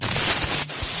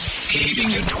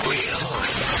Keeping it real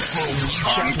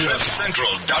on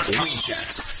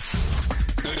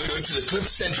CliffCentral.WeChat. Go to the Cliff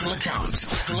Central account,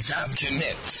 tap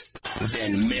connect,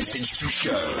 then message to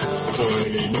show.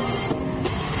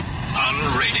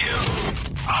 On radio.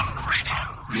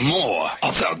 More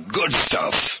of the good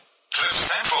stuff.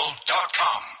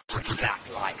 CliffCentral.com. Black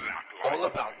Life. All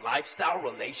about lifestyle,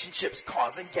 relationships,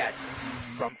 cars, and gadgets.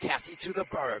 From Cassie to the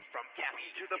Bird.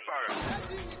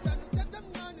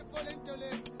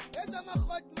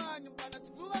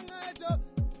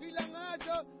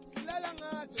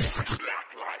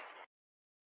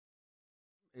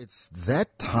 It's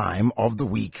that time of the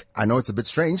week. I know it's a bit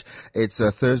strange. It's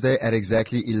a Thursday at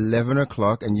exactly 11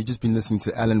 o'clock, and you've just been listening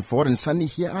to Alan Ford, and suddenly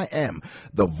here I am,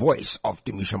 the voice of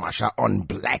Tumisho Masha on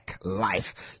Black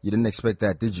Life. You didn't expect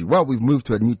that, did you? Well, we've moved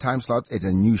to a new time slot. It's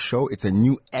a new show. It's a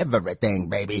new everything,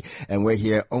 baby. And we're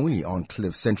here only on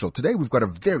Cliff Central. Today, we've got a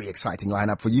very exciting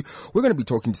lineup for you. We're going to be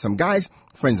talking to some guys,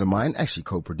 friends of mine, actually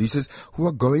co-producers, who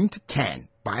are going to Cannes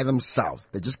by themselves.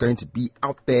 They're just going to be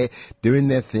out there doing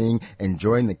their thing,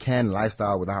 enjoying the Cannes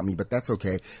lifestyle without me, but that's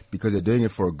okay because they're doing it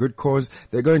for a good cause.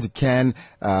 They're going to Cannes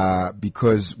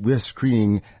because we're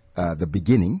screening The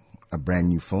Beginning, a brand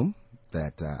new film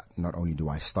that not only do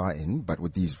I star in, but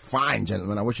with these fine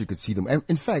gentlemen. I wish you could see them. And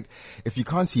in fact, if you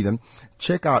can't see them,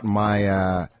 check out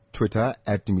my Twitter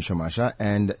at Tumisho Masha,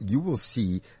 and you will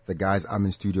see the guys I'm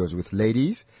in studios with.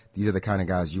 Ladies, these are the kind of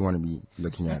guys you want to be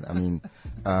looking at. I mean,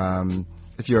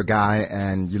 if you're a guy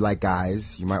and you like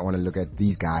guys, you might want to look at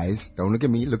these guys. Don't look at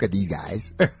me, look at these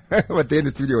guys. But they're in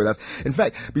the studio with us. In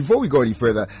fact, before we go any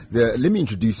further, let me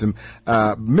introduce them.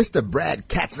 Mr. Brad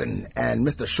Katzen and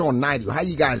Mr. Sean Naidu. How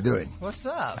you guys doing? What's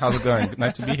up? How's it going?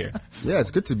 Nice to be here. Yeah,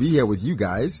 it's good to be here with you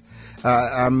guys.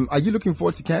 Are you looking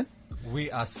forward to Cannes?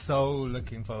 We are so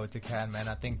looking forward to Cannes, man.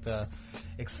 I think the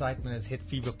excitement has hit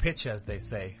fever pitch, as they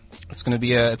say. It's going to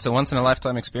be it's a once in a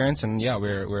lifetime experience, and yeah,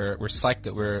 we're psyched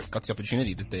that got the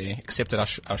opportunity that they accepted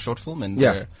our short film, and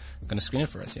they're going to screen it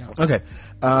for us. Yeah. Okay.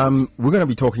 We're going to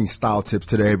be talking style tips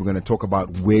today. We're going to talk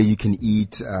about where you can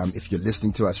eat. If you're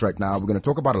listening to us right now, we're going to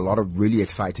talk about a lot of really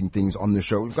exciting things on the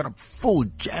show. We've got a full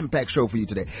jam-packed show for you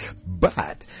today.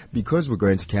 But because we're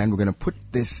going to Cannes, we're going to put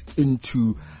this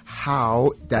into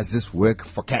how does this work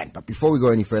for Cannes. But before we go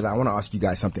any further, I want to ask you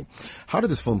guys something. How did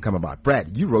this film come about?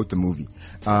 Brad, you wrote the movie.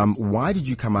 Why did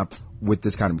you come up with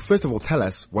this kind of movie? First of all, tell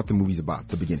us what the movie's about,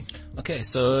 The Beginning. Okay,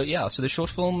 so the short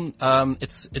film,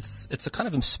 it's a kind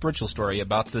of a spiritual story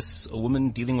about this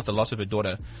woman dealing with the loss of her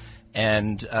daughter.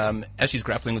 And as she's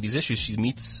grappling with these issues, she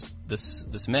meets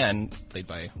this man played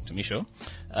by Tumisho,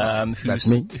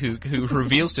 who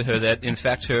reveals to her that in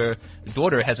fact her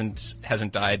daughter hasn't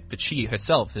died, but she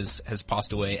herself has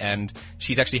passed away, and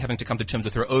she's actually having to come to terms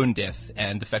with her own death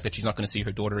and the fact that she's not going to see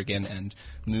her daughter again, and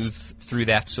move through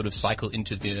that sort of cycle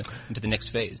into the next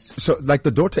phase. So, like,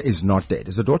 the daughter is not dead.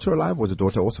 Is the daughter alive, or has the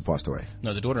daughter also passed away?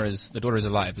 No, the daughter is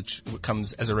alive, which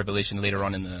comes as a revelation later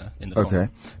on in the film. Okay,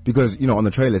 because on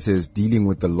the trailer it says dealing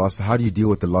with the loss. How do you deal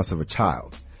with the loss of a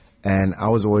child? And I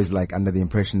was always like under the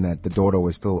impression that the daughter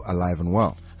was still alive and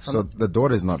well. So the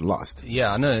daughter is not lost.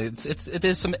 Yeah, no,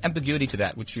 there's some ambiguity to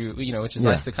that, which which is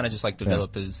nice to kind of just like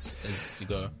develop as you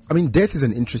go. I mean, death is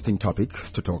an interesting topic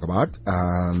to talk about,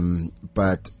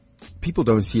 but people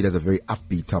don't see it as a very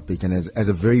upbeat topic and as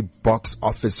a very box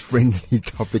office friendly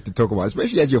topic to talk about,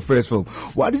 especially as your first film.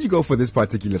 Why did you go for this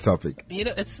particular topic?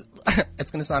 It's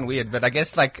going to sound weird, but I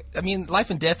guess life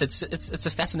and death, it's a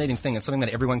fascinating thing. It's something that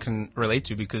everyone can relate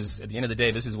to, because at the end of the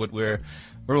day, this is what we're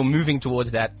all moving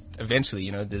towards that eventually.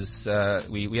 There's,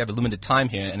 we have a limited time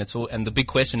here, and the big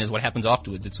question is what happens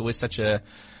afterwards. It's always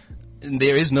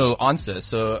there is no answer.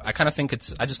 So I kind of think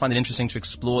I just find it interesting to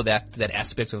explore that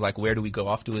aspect of like, where do we go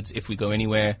afterwards, if we go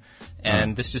anywhere?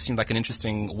 And this just seemed like an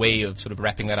interesting way of sort of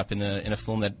wrapping that up in a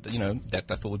film that, that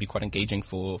I thought would be quite engaging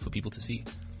for people to see.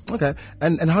 Okay.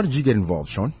 And how did you get involved,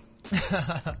 Sean?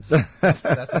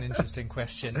 That's an interesting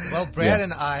question. Well, Brad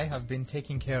and I have been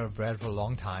taking care of Brad for a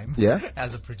long time. Yeah.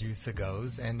 As a producer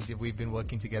goes, and we've been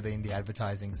working together in the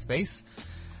advertising space.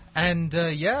 And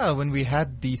when we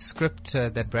had the script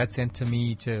that Brad sent to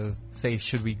me to say,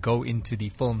 should we go into the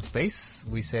film space,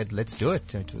 we said, let's do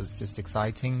it. It was just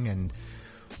exciting, and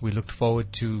we looked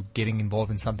forward to getting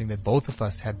involved in something that both of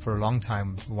us had for a long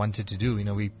time wanted to do.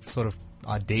 We sort of,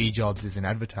 our day jobs is in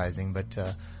advertising, but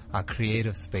our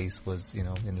creative space was,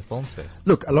 in the film space.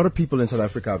 Look, a lot of people in South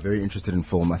Africa are very interested in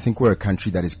film. I think we're a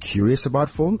country that is curious about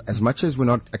film. As much as we're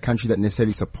not a country that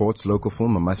necessarily supports local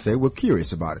film, I must say, we're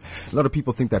curious about it. A lot of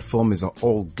people think that film is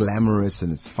all glamorous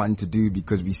and it's fun to do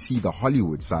because we see the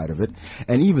Hollywood side of it.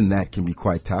 And even that can be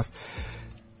quite tough.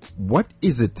 What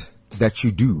is it that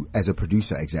you do as a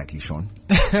producer exactly, Sean?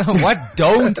 What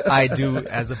don't I do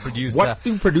as a producer? What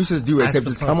do producers do except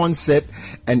just come on set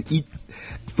and eat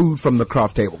food from the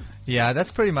craft table? Yeah,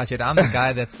 that's pretty much it. I'm the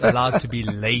guy that's allowed to be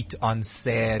late on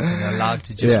set and allowed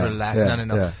to just relax.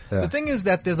 No. The thing is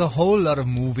that there's a whole lot of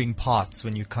moving parts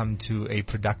when you come to a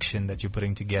production that you're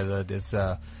putting together. There's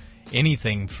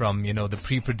anything from, the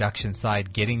pre-production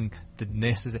side, getting the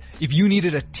necessary. If you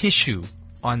needed a tissue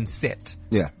on set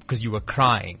because you were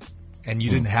crying and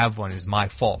you didn't have one, is my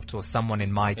fault or someone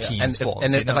in my team's fault.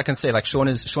 And if I can say, like, Sean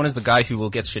is the guy who will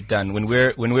get shit done. When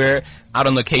we're out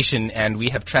on location and we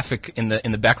have traffic in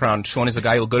the background, Sean is the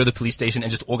guy who will go to the police station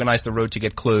and just organize the road to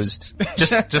get closed.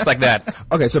 Just like that.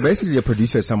 Okay, so basically a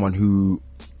producer is someone who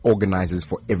organizes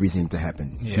for everything to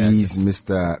happen. Yeah, He's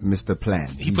Mr. Plan.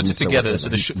 He puts it together so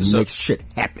he makes shit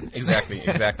happen.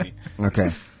 Exactly.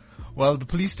 Okay. Well, the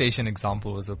police station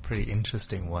example was a pretty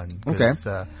interesting one. Because,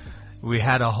 we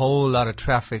had a whole lot of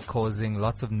traffic causing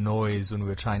lots of noise when we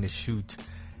were trying to shoot.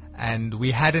 And we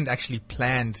hadn't actually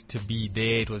planned to be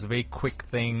there. It was a very quick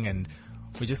thing. And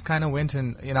we just kind of went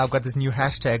and, I've got this new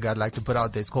hashtag I'd like to put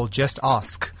out there. It's called Just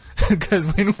Ask. Because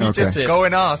when we just go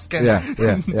and ask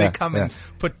and they come and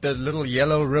put the little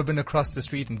yellow ribbon across the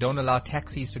street and don't allow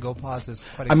taxis to go past, it's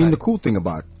quite exciting. The cool thing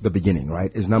about the beginning, right,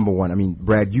 is number one,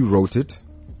 Brad, you wrote it.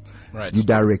 Right. You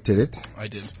directed it. I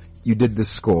did. You did the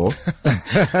score.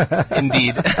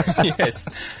 Indeed. Yes.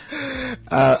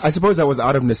 I suppose that was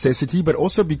out of necessity, but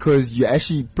also because you're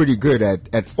actually pretty good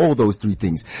at all those three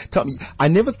things. Tell me, I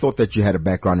never thought that you had a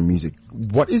background in music.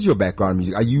 What is your background in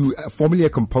music? Are you formerly a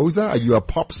composer? Are you a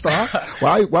pop star?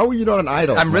 Why were you not an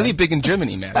idol? I'm really big in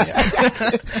Germany, man.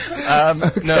 Yeah.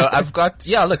 No, I've got,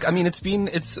 look,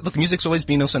 music's always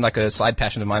been also like a side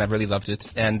passion of mine. I've really loved it.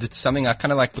 And it's something I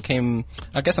kind of like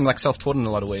I guess I'm like self-taught in a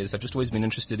lot of ways. I've just always been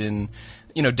interested in,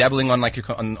 dabbling on like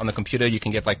on the computer. You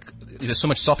can get like, there's so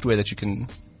much software that you can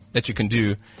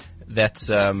do that's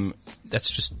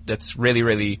really,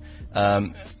 really,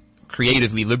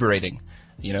 creatively liberating,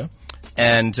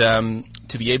 and,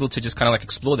 to be able to just kind of like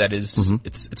explore that is,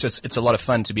 it's a lot of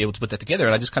fun to be able to put that together.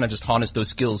 And I just kind of just harnessed those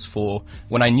skills for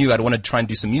when I knew I'd want to try and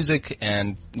do some music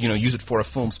and, use it for a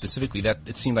film specifically. That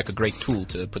it seemed like a great tool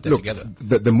to put that together.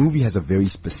 The movie has a very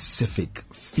specific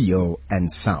feel and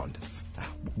sound.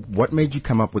 What made you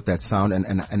come up with that sound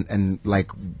and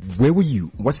like, where were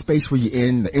you? What space were you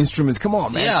in? The instruments? Come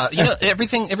on, man. Yeah,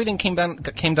 everything came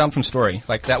down from story.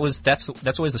 Like that's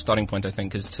always the starting point, I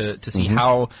think, is to see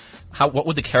what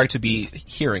would the character be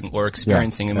hearing or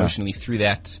experiencing emotionally through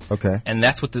that. Okay. And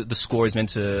that's what the score is meant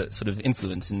to sort of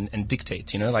influence and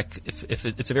dictate, like if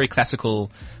it's a very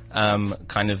classical,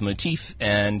 kind of motif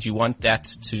and you want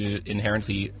that to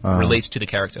inherently relate to the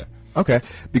character. Okay,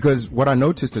 because what I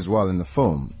noticed as well in the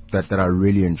film that I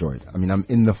really enjoyed. I'm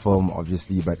in the film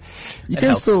obviously, but you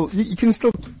can still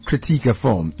critique a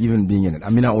film even being in it.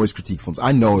 I always critique films.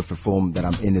 I know if a film that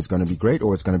I'm in is going to be great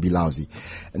or it's going to be lousy,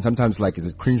 and sometimes like, is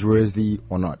it cringeworthy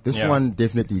or not? This one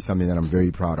definitely is something that I'm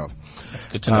very proud of. That's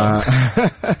good to know.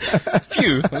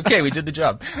 Phew. Okay, we did the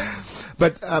job.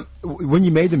 But when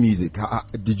you made the music,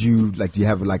 do you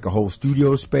have like a whole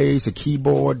studio space, a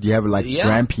keyboard? Do you have like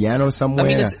grand piano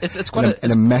somewhere? It's quite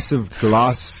a massive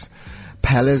glass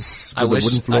palace with a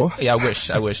wooden floor? I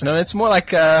wish. No, it's more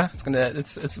like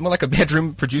it's more like a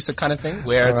bedroom producer kind of thing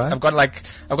where I've got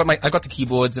the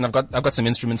keyboards and I've got some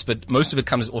instruments, but most of it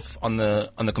comes off on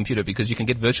the computer because you can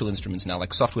get virtual instruments now,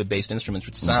 like software based instruments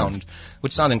which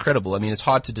sound incredible. It's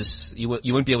hard to you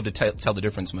won't be able to tell the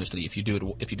difference mostly if you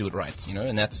do it right,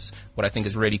 and that's what I think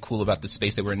is really cool about the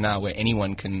space that we're in now, where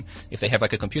anyone can, if they have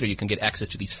like a computer, you can get access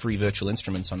to these free virtual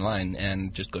instruments online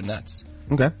and just go nuts.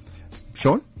 Okay.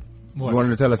 Sean? What? You wanted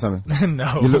to tell us something?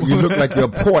 No. You look like you're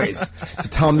poised to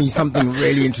tell me something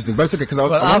really interesting. But it's okay, because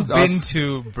I've been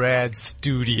to Brad's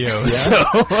studio, so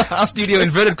studio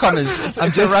inverted commas.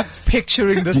 I'm just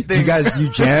picturing this thing. Do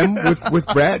you jam with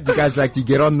Brad? Do you guys do you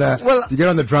get on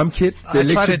the drum kit? The I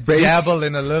electric try to bass? dabble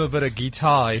in a little bit of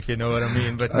guitar, if you know what I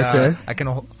mean. But I can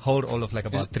hold all of like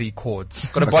about 3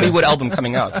 chords. Got a Bollywood album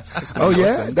coming out. It's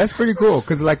awesome. That's pretty cool.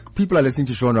 Because like people are listening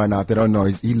to Sean right now, they don't know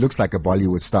he looks like a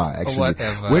Bollywood star. Actually,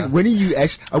 whatever. When are you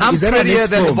actually? I'm is that prettier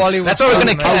than the Bollywood. That's what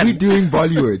we're gonna. Are we doing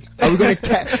Bollywood? Are we gonna?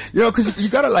 Because you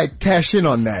gotta like cash in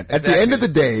on that. At the end of the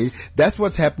day, that's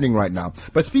what's happening right now.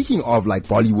 But speaking of like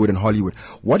Bollywood and Hollywood,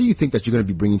 what do you think that you're gonna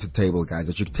be bringing to the table, guys?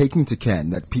 That you're taking to Cannes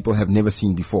that people have never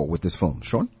seen before with this film,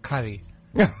 Sean? Curry.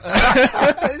 We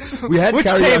had which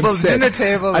curry table? on set. Dinner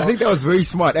table. I think that was very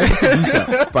smart. As a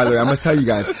producer, by the way, I must tell you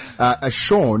guys,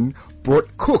 Sean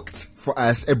brought cooked for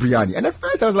us a biryani. And at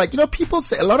first I was like, people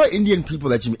say, a lot of Indian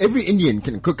people every Indian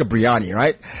can cook a biryani,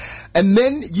 right? And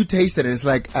then you taste it and it's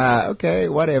like, okay,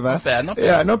 whatever. Not bad, not bad.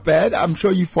 Yeah, not bad. I'm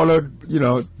sure you followed,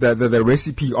 the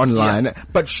recipe online. Yeah.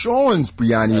 But Sean's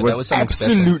biryani was was something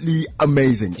absolutely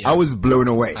amazing. Yeah. I was blown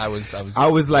away. I was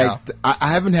like, wow.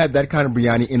 I haven't had that kind of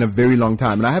biryani in a very long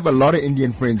time. And I have a lot of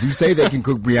Indian friends who say they can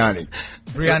cook biryani.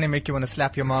 Biryani make you want to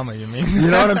slap your mama, you mean?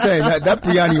 You know what I'm saying? That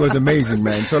biryani was amazing,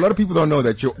 man. So a lot of people don't know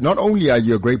that not only are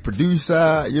you a great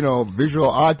producer, visual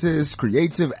artist,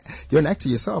 creative, you're an actor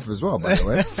yourself as well, by the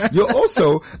way. You're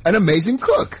also an amazing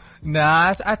cook.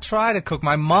 Nah, I try to cook.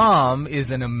 My mom is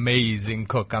an amazing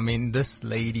cook. I mean, this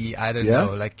lady, I don't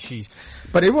know, like she...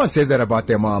 But everyone says that about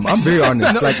their mom. I'm very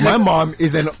honest. Like my mom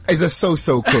is a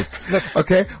so-so cook.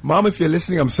 Okay? Mom, if you're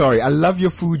listening, I'm sorry. I love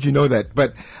your food, you know that.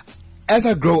 But as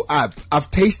I grow up, I've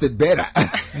tasted better.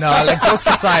 No, like jokes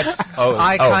aside,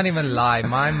 I Oh. can't even lie.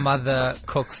 My mother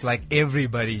cooks like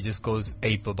everybody just goes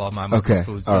ape about my mother's Okay,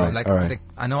 food. So all right.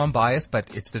 I know I'm biased,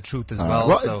 but it's the truth as well.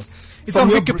 Well, So it's from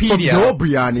on your, Wikipedia. From your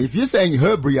biryani, if you're saying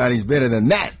her biryani is better than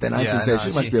that, then I Yeah, can say no,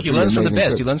 she must she- be a He pretty learns from the amazing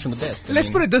best. cook. He learns from the best. Let's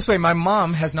put it this way. My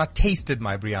mom has not tasted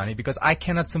my biryani because I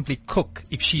cannot simply cook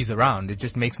if she's around. It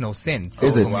just makes no sense.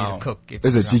 Is it? for me Wow. to cook if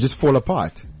Is she's it? You around. just fall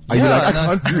apart? Are you Yeah, like, I no.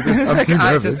 can't do this. I'm Like, too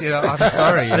I nervous. just, I'm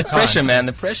sorry. the pressure, man,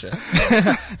 the pressure.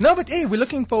 No, but hey, we're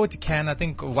looking forward to Cannes. I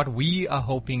think what we are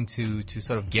hoping to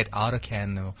sort of get out of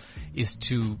Cannes is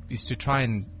to try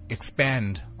and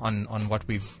expand on what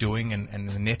we're doing and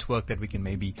the network that we can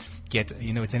maybe get.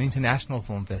 It's an international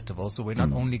film festival, so we're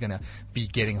not only gonna be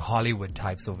getting Hollywood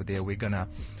types over there. We're gonna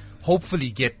hopefully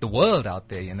get the world out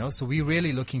there, so we're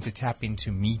really looking to tap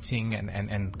into meeting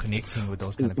and connecting with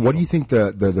those kind of people. What do you think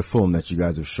the film that you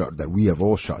guys have shot, that we have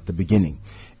all shot, the beginning,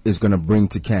 is going to bring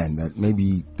to Cannes that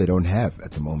maybe they don't have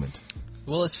at the moment?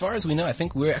 Well, as far as we know, I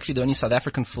think we're actually the only South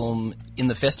African film in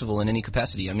the festival in any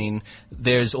capacity. I mean,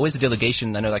 there's always a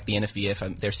delegation. I know, like the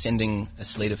NFBF, they're sending a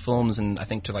slate of films, and I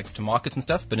think to markets and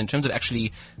stuff. But in terms of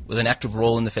actually with an active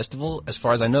role in the festival, as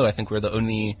far as I know, I think we're the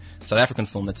only South African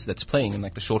film that's playing in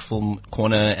like the short film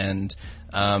corner and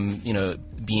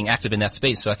being active in that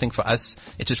space. So I think for us,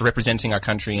 it's just representing our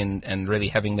country and really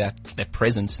having that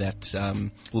presence that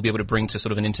we'll be able to bring to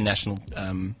sort of an international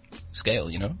scale.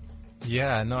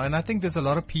 Yeah, no, and I think there's a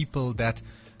lot of people that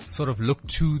sort of look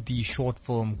to the short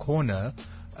film corner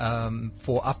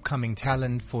for upcoming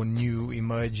talent, for new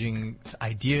emerging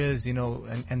ideas,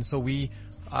 and so we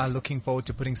are looking forward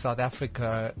to putting South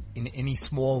Africa in any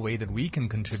small way that we can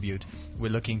contribute.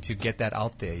 We're looking to get that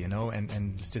out there,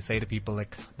 and to say to people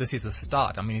like, this is a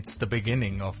start. I mean, it's the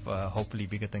beginning of hopefully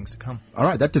bigger things to come. All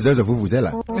right, that deserves a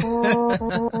vuvuzela.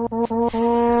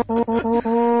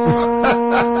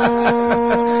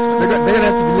 They're gonna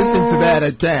have to be listening to that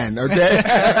at Cannes, okay?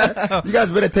 You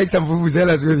guys better take some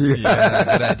vuvuzelas with you. Yeah,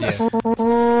 good idea.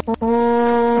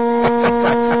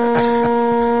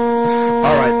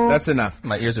 All right, that's enough.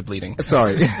 My ears are bleeding.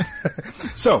 Sorry.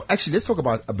 So, actually, let's talk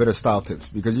about a bit of style tips,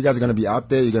 because you guys are going to be out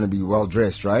there, you're going to be well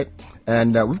dressed, right?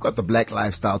 And we've got the Black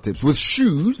Lifestyle tips. With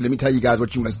shoes, let me tell you guys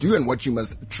what you must do and what you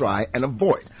must try and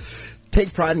avoid.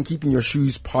 Take pride in keeping your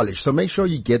shoes polished. So make sure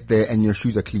you get there and your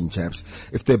shoes are clean, chaps.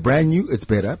 If they're brand new, it's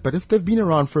better. But if they've been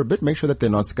around for a bit, make sure that they're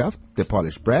not scuffed, they're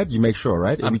polished. Brad, you make sure,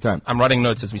 right? Every time. I'm writing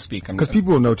notes as we speak. Because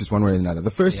people will notice one way or another. The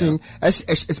first thing,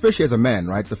 especially as a man,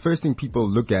 right? The first thing people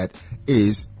look at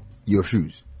is your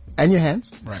shoes and your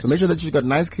hands. Right. So make sure that you've got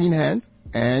nice, clean hands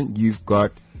and you've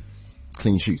got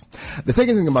clean shoes. The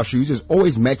second thing about shoes is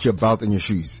always match your belt and your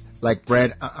shoes. Like,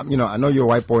 Brad, I know you're a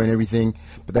white boy and everything,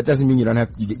 but that doesn't mean you don't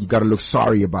have to, you gotta look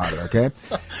sorry about it, okay?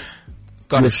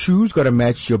 Your shoes gotta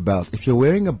match your belt. If you're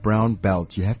wearing a brown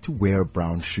belt, you have to wear a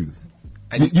brown shoe.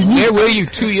 Where were you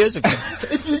 2 years ago?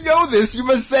 If you know this, you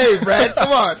must say, Brad,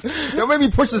 come on. Don't make me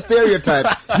push the stereotype.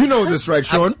 You know this, right,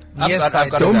 Sean? Yes, I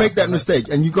do. Don't make that mistake.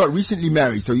 And you got recently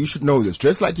married, so you should know this.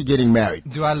 Just like you're getting married.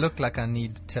 Do I look like I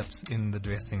need tips in the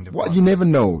dressing department? Well, you never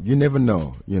know. You never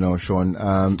know, Sean.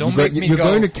 Don't make me you're go.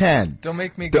 going to Cannes. Don't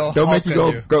make me go. Don't make you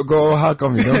go, Hulk on go Hulk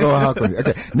on me. Don't go Hulk on me.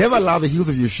 Okay. Never allow the heels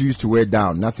of your shoes to wear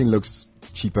down. Nothing looks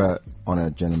cheaper on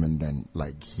a gentleman than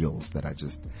like heels that are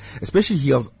just, especially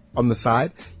heels on the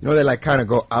side. They like kind of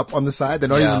go up on the side. They're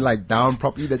not even like down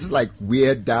properly. They're just like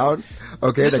weird down.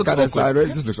 Okay. They're kind of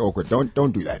sideways. It just looks awkward. Don't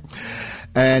do that.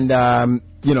 And,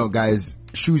 guys,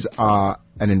 shoes are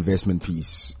an investment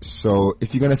piece. So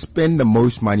if you're going to spend the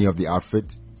most money of the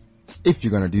outfit, if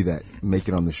you're going to do that, make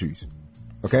it on the shoes.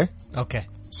 Okay? Okay.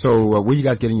 So where are you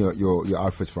guys getting your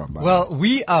outfits from? Well,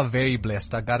 we are very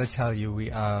blessed. I gotta tell you,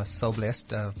 we are so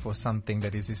blessed for something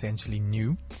that is essentially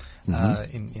new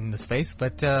in the space.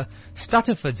 But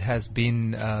Stutterford's has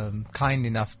been kind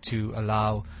enough to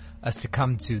allow us to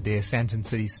come to their Sandton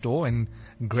City store and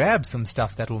grab some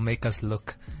stuff that will make us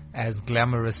look as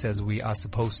glamorous as we are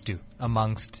supposed to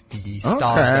amongst the stars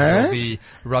that we'll be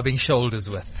rubbing shoulders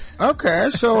with. Okay,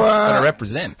 so Gotta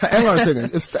represent. hang on a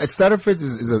second. Starter Fits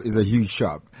is a huge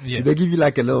shop. Yeah. Do they give you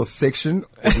like a little section,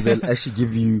 or do they actually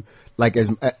give you like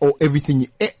or everything?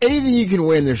 Anything you can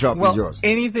wear in the shop is Well, yours.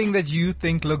 anything that you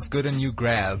think looks good and you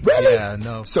grab. Really? Yeah,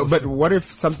 no. So, but what if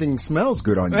something smells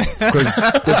good on you? Because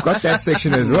they've got that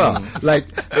section as well. Like,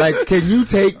 can you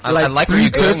take I like like where 3 you're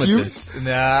going with perfumes? this.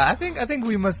 Nah, I think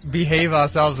we must behave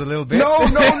ourselves a little bit.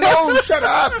 No, shut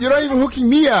up. You're not even hooking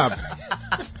me up.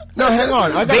 No, hang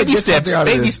on. I gotta Baby get steps, something out of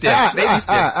baby this. steps, baby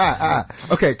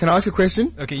steps. Okay, can I ask a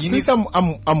question? Okay, Since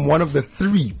I'm one of the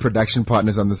 3 production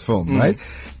partners on this film, right?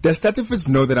 Does Starter Fits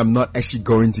know that I'm not actually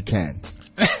going to Cannes?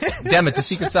 Damn it, the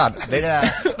secret's out. Now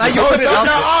you Oh, put it so out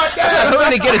no, there. I'm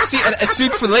going to get a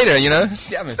suit for later, you know?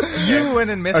 Damn it. You went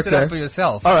and messed it Okay. up for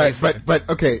yourself. All right, but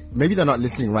okay, maybe they're not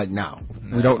listening right now.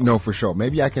 We don't know for sure.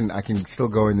 Maybe I can still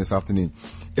go in this afternoon.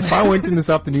 If I went in this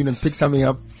afternoon and picked something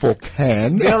up for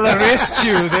Cannes, They'll arrest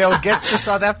you. They'll get the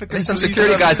South African There's some police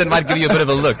security service. guys that might give you a bit of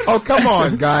a look. oh come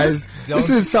on, guys, this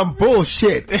is some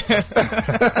bullshit.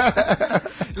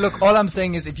 Look, all I'm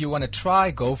saying is if you want to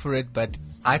try, go for it, but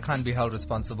I can't be held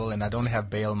responsible and I don't have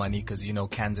bail money because,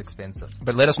 Cannes expensive.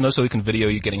 But let us know so we can video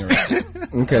you getting arrested.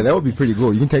 Okay, that would be pretty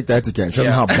cool. You can take that to Cannes. Show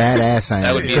them Yeah. how badass I am.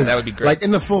 That would be great. Like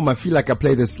in the film, I feel like I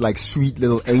play this like sweet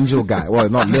little angel guy. Well,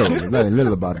 not little, there's nothing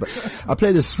little about it, but I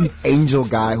play this sweet angel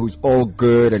guy who's all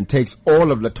good and takes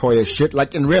all of LaToya's shit.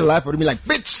 Like in real life, I would be like,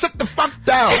 bitch, sit the fuck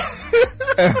down.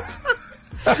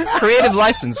 Creative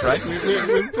license, right?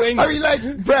 We're playing. I mean, like,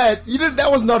 Brad,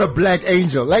 that was not a black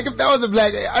angel. Like, if that was a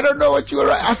black, I don't know what you were.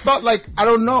 I felt like, I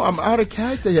don't know, I'm out of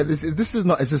character here. This is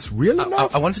not. Is this real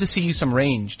enough? I wanted to see you some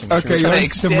range. To Okay, you trying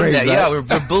want to some extend range, that. right? Yeah,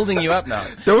 we're building you up now.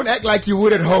 Don't act like you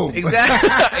would at home.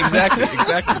 Exactly.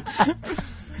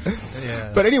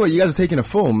 Yeah. But anyway, you guys are taking a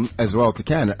film as well to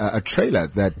Cannes, a trailer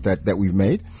that we've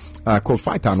made called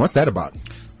Fight Town. What's that about?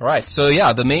 All right. So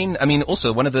yeah,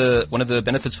 also one of the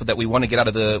benefits that we want to get out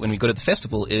of when we go to the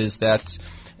festival is that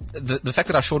the fact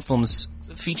that our short films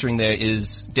featuring there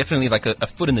is definitely like a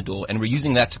foot in the door, and we're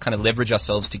using that to kind of leverage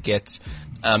ourselves to get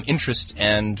interest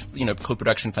and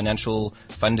co-production financial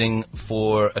funding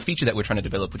for a feature that we're trying to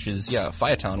develop, which is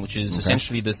Firetown, which is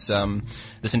essentially this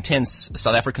intense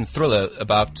South African thriller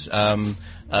about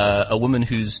a woman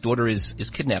whose daughter is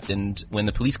kidnapped, and when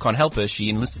the police can't help her, she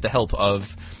enlists the help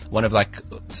of one of like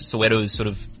Soweto's sort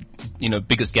of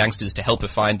biggest gangsters to help her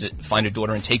find her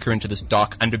daughter and take her into this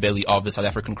dark underbelly of the South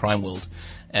African crime world.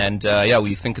 And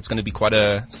we think it's going to be quite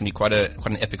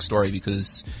an epic story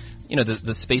because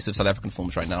the space of South African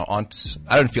films right now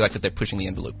I don't feel like that they're pushing the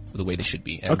envelope the way they should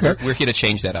be. And Okay. we're here to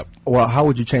change that up. Well, how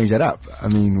would you change that up? I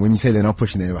mean, when you say they're not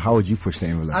pushing the envelope, how would you push the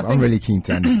envelope? I'm really keen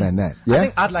to understand that. I Yeah?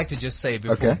 think I'd like to just say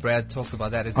before Okay. Brad talks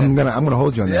about that is I'm that gonna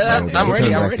hold you on that. Yeah, Brad. I'm We'll ready,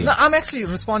 come I'm back ready. to No, it. I'm actually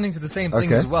responding to the same thing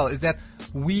Okay. as well, is that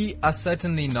we are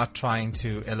certainly not trying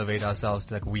to elevate ourselves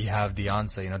to like we have the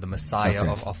answer, the messiah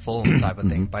of film type of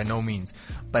thing, by no means.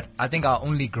 But I think our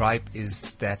only gripe is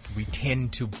that we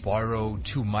tend to borrow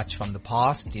too much from the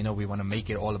past. We want to make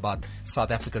it all about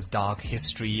South Africa's dark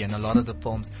history, and a lot of the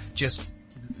films just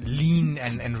lean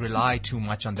and rely too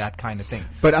much on that kind of thing.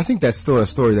 But I think that's still a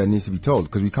story that needs to be told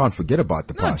because we can't forget about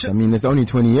the past. I mean, it's only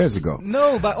 20 years ago.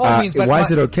 No, by all means. But why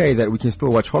is it okay that we can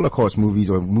still watch Holocaust movies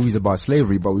or movies about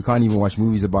slavery, but we can't even watch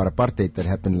movies about apartheid that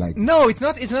happened like... No, it's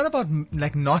not. It's not about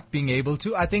like not being able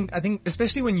to. I think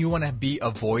especially when you want to be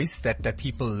a voice that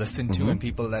people listen to and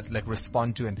people that like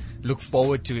respond to and look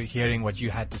forward to hearing what you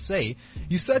had to say,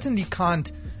 you certainly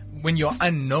can't, when you're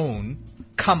unknown,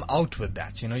 come out with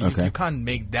that. You can't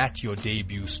make that your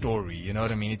debut story. You know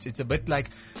what I mean? It's a bit like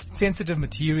sensitive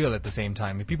material at the same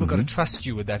time. People got to trust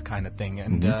you with that kind of thing.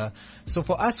 And so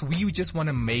for us, we just want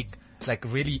to make like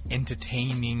really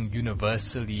entertaining,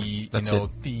 universally,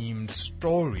 themed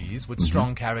stories with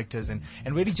strong characters and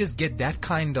really just get that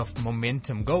kind of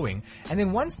momentum going. And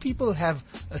then once people have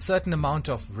a certain amount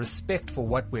of respect for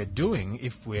what we're doing,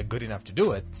 if we're good enough to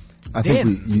do it, I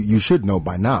think you should know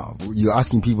by now. You're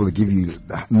asking people to give you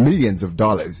millions of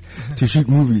dollars to shoot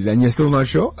movies and you're still not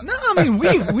sure? No, I mean,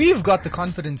 we've got the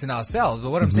confidence in ourselves.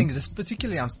 But what I'm saying is,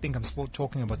 particularly, I'm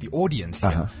talking about the audience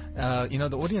here.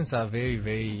 The audience are very,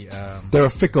 very... They're a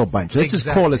fickle bunch. Let's just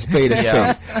call a spade a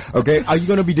spade. Okay? Are you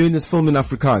going to be doing this film in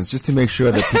Afrikaans just to make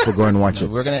sure that people go and watch it?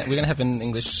 We're gonna have it in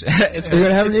English. You're going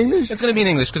to have it in English? It's gonna be in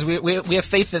English because we have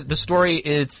faith that the story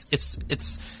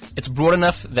it's broad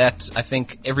enough that I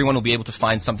think everyone will be able to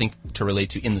find something to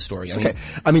relate to in the story.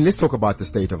 I mean, let's talk about the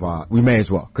state of our. We may as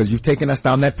well, because you've taken us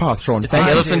down that path, Sean. It's the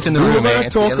elephant in the room. We were going to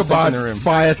It's the talk elephant about in the room.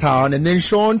 Firetown, and then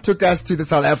Sean took us to the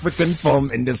South African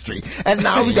film industry, and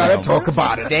now we got to talk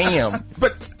about it. Damn.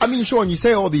 But I mean, Sean, you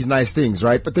say all these nice things,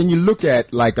 right? But then you look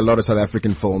at like a lot of South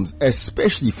African films,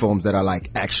 especially films that are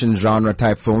like action genre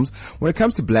type films. When it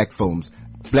comes to black films,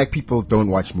 black people don't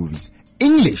watch movies.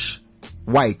 English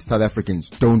white South Africans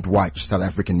don't watch South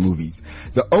African movies.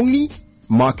 The only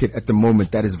market at the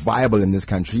moment that is viable in this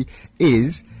country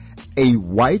is a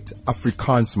white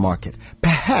Afrikaans market.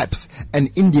 Perhaps an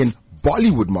Indian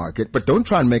Bollywood market, but don't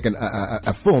try and make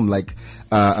a film like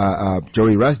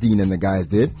Joey Rasdeen and the guys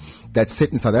did that's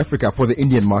set in South Africa for the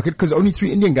Indian market, because only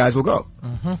 3 Indian guys will go.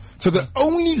 Mm-hmm. So the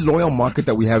only loyal market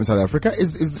that we have in South Africa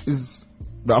is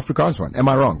the Afrikaans one. Am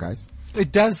I wrong, guys?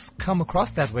 It does come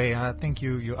across that way. I think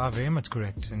you are very much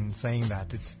correct in saying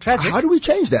that. It's tragic. How do we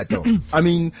change that though? I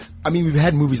mean, we've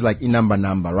had movies like Inamba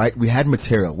Namba, right? We had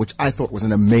Material, which I thought was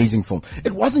an amazing film.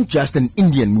 It wasn't just an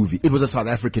Indian movie. It was a South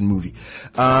African movie.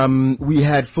 We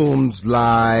had films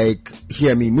like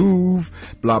Hear Me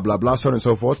Move, blah, blah, blah, so on and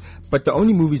so forth. But the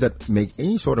only movies that make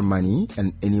any sort of money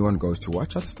and anyone goes to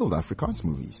watch are still the Afrikaans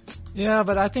movies. Yeah,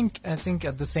 but I think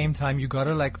at the same time you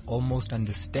gotta like almost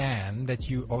understand that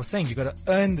you gotta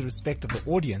earn the respect of the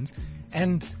audience,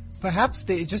 and perhaps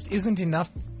there just isn't enough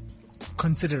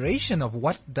consideration of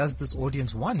what does this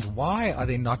audience want. Why are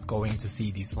they not going to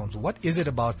see these films? What is it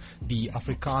about the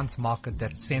Afrikaans market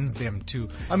that sends them to?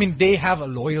 I mean, they have a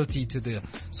loyalty to the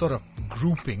sort of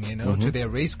grouping, to their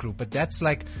race group, but that's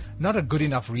like not a good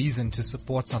enough reason to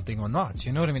support something or not.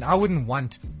 You know what I mean? I wouldn't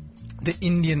want the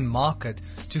Indian market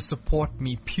to support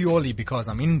me purely because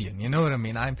I'm Indian. You know what I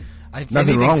mean?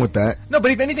 Nothing wrong with that. No,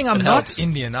 but if anything, I'm not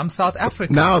Indian. I'm South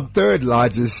African. Now, third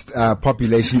largest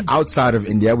population outside of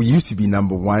India. We used to be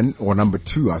number 1 or number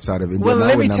 2 outside of India. Well, now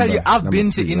let me tell you, I've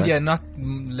been to 3, India right? not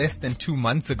less than 2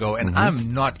 months ago, and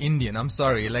I'm not Indian. I'm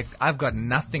sorry. Like, I've got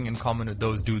nothing in common with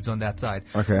those dudes on that side.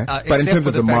 Okay. But in terms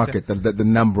of the market, the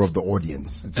number of the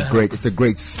audience, it's a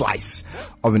great slice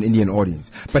of an Indian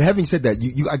audience. But having said that,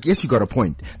 I guess you got a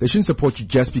point. They shouldn't support you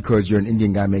just because you're an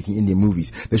Indian guy making Indian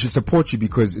movies. They should support you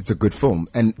because it's a good film.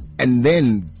 And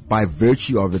then by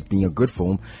virtue of it being a good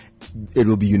film, it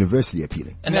will be universally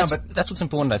appealing. And that's what's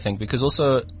important, I think, because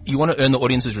also you want to earn the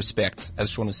audience's respect, as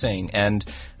Sean was saying. And,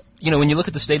 when you look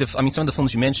at the state of, some of the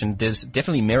films you mentioned, there's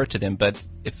definitely merit to them, but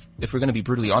if we're going to be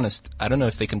brutally honest, I don't know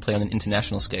if they can play on an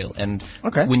international scale. And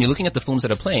when you're looking at the films that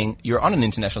are playing, you're on an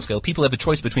international scale. People have a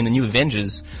choice between the new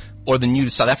Avengers or the new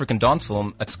South African dance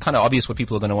film. It's kind of obvious what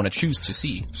people are going to want to choose to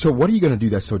see. So what are you going to do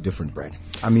that's so different, Brad?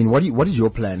 I mean, what is your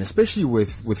plan, especially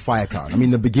with Firetown? I mean,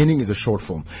 the beginning is a short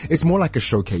film. It's more like a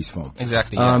showcase film.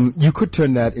 Exactly. Yeah. You could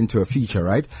turn that into a feature,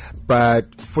 right?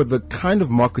 But for the kind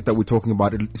of market that we're talking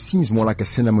about, it seems more like a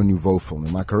cinema nouveau film.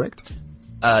 Am I correct?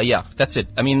 Yeah, that's it.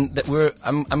 I mean,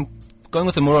 I'm going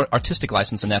with a more artistic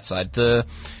license on that side.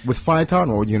 With Firetown,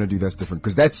 or what are you going to do that's different?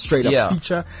 Because that's straight up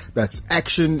feature, that's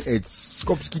action, it's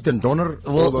Skopskiet and Donner.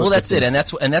 Well, that's it, and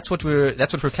that's what we're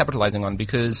capitalizing on,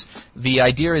 because the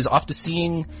idea is after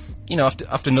seeing,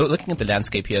 after looking at the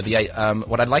landscape here,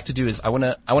 what I'd like to do is I want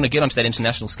to get onto that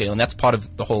international scale, and that's part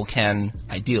of the whole Cannes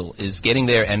ideal, is getting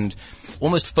there and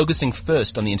almost focusing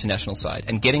first on the international side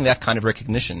and getting that kind of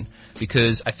recognition,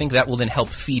 because I think that will then help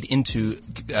feed into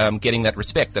getting that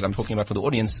respect that I'm talking about for the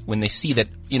audience when they see that,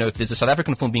 if there's a South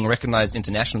African film being recognized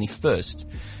internationally first,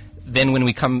 then when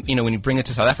we come, when you bring it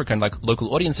to South Africa and like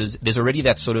local audiences, there's already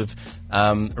that sort of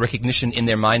recognition in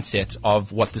their mindset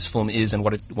of what this film is and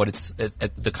what it's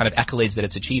the kind of accolades that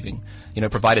it's achieving.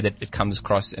 Provided that it comes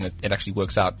across and it actually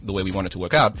works out the way we want it to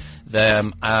work out.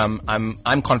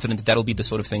 I'm confident that'll be the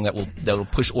sort of thing that'll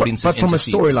push audiences. But from into a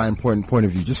storyline point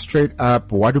of view, just straight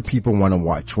up, why do people want to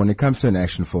watch when it comes to an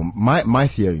action film? My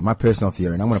theory, my personal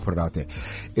theory, and I'm going to put it out there,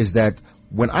 is that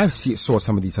when I saw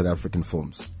some of these South African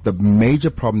films, the major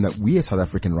problem that we as South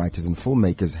African writers and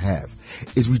filmmakers have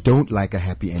is we don't like a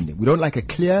happy ending. We don't like a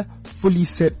clear, fully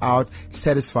set out,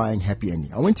 satisfying happy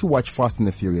ending. I went to watch Fast and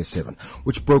the Furious 7,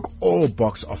 which broke all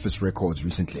box office records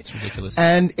recently. It's ridiculous.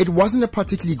 And it wasn't a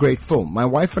particularly great film. My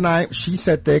wife and I, she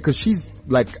sat there because she's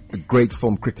like a great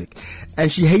film critic,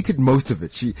 and she hated most of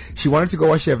it. She wanted to go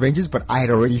watch the Avengers, but I had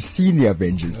already seen the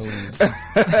Avengers. So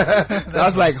I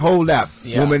was like, hold up,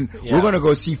 woman, we're going to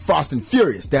go see Fast and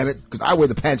Furious, damn it, because I wear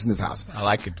the pants in this house. I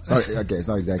like it. It's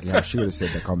not exactly how she would have said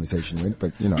that conversation went,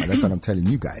 but that's what I'm telling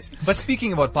you guys. But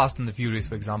speaking about Fast and the Furious,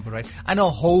 for example, right? I know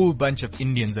a whole bunch of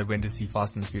Indians that went to see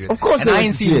Fast and the Furious. Of course, and they I went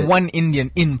ain't to see seen it. one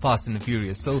Indian in Fast and the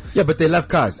Furious. So Yeah, but they love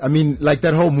cars. I mean, like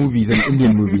that whole movies and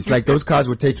Indian movies. Like those cars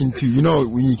were taken to,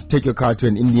 when you take your car to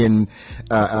an Indian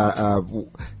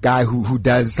guy who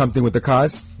does something with the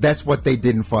cars. That's what they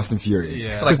did in Fast and Furious.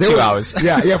 Yeah. For like 2 hours.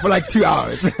 Yeah, for like 2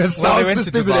 hours. Sound went to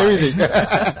systems and Dubai. everything.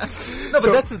 no,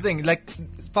 but that's the thing. Like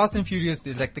Fast and Furious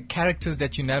is like the characters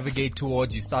that you navigate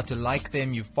towards. You start to like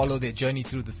them. You follow their journey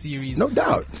through the series. No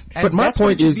doubt. And But my that's what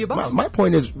point it should is, be about. my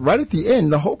point is right at the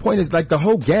end, the whole point is like the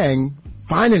whole gang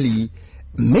finally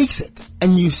makes it.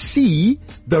 And you see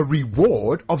the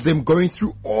reward of them going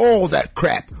through all that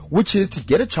crap, which is to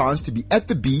get a chance to be at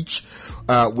the beach,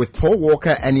 with Paul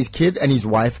Walker and his kid and his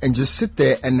wife and just sit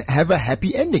there and have a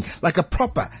happy ending. Like a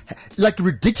proper, like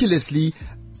ridiculously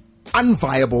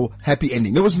unviable happy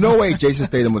ending. There was no way Jason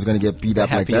Statham was going to get beat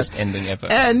up like that. Happiest ending ever.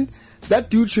 And that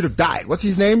dude should have died. What's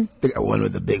his name? The one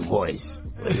with the big voice.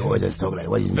 He always has to talk like,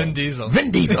 what's his name? Vin Diesel.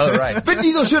 Vin Diesel. Oh, right. Vin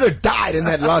Diesel should have died in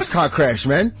that last car crash,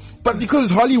 man. But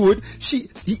because Hollywood,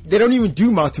 they don't even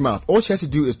do mouth to mouth. All she has to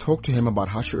do is talk to him about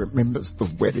how she remembers the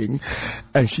wedding.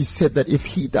 And she said that if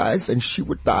he dies, then she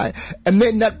would die. And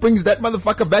then that brings that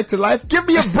motherfucker back to life. Give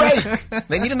me a break.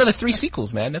 They need another 3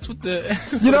 sequels, man. That's what the.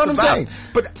 You know what I'm about. saying?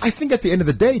 But I think at the end of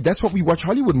the day, that's what we watch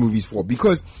Hollywood movies for,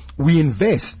 because we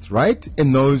invest, right,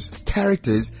 in those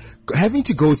characters having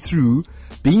to go through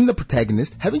being the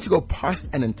protagonist, having to go past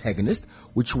an antagonist,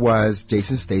 which was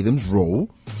Jason Statham's role.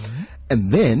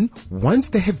 And then once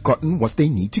they have gotten what they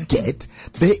need to get,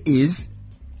 there is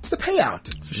the payout,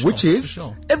 which is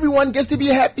everyone gets to be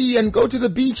happy and go to the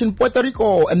beach in Puerto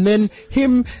Rico, and then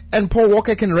him and Paul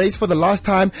Walker can race for the last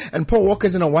time, and Paul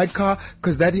Walker's in a white car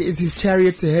because that is his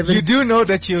chariot to heaven. You do know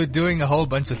that you're doing a whole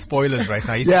bunch of spoilers right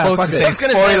now. You're Yeah, supposed to fuck say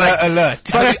it. spoiler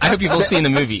alert. I hope you've all seen the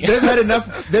movie. They've had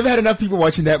enough people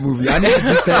watching that movie. I need to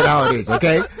just say it how it is,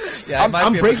 okay? Yeah, it might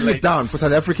I'm be a breaking bit it late. down for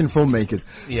South African filmmakers.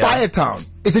 Yeah. Firetown,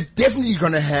 is it definitely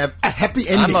going to have a happy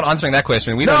ending? I'm not answering that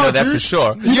question. We No, don't know that dude. for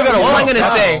sure. You gotta all I'm watch going to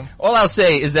that. all I'll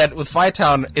say is that with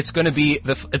Firetown, it's going to be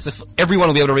everyone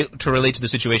will be able to relate to the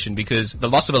situation, because the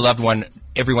loss of a loved one,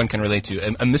 everyone can relate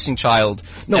to. A missing child.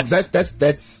 No,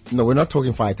 that's no, we're not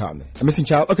talking Firetown there. A missing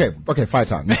child? Okay,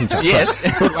 Firetown, missing child. Yes.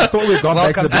 Sorry. I thought we'd gone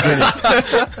back to the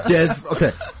beginning.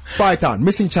 Okay. Firetown,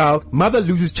 missing child, mother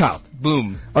loses child.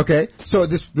 Boom. Okay, so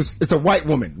this it's a white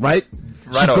woman, right?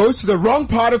 She Right on. goes to the wrong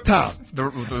part of town. The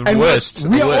And worst.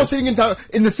 we the are all worst. sitting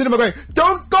in the cinema going,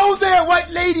 "Don't go there, white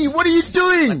lady! What are you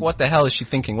doing?" What the hell is she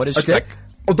thinking? What is she Okay. like?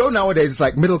 Although nowadays it's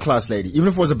like middle class lady, even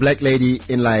if it was a black lady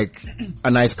in like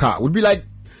a nice car, would be like,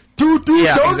 dude,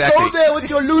 Yeah, don't exactly. go there with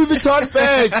your Louis Vuitton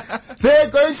bag. They're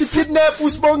going to kidnap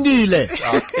Usmongile.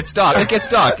 It's dark. It gets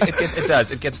dark. It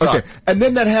does. It gets dark. Okay, and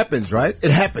then that happens, right?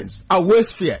 It happens. Our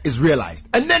worst fear is realized.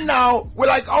 And then now we're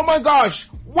like, oh my gosh,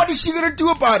 what is she gonna do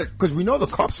about it? Because we know the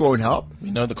cops won't help.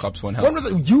 We know the cops won't When help. was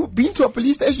it? You been to a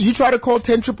police station? You try to call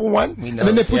 10-111? We know, and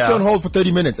then they put yeah. you on hold for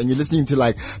 30 minutes and you're listening to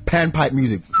like panpipe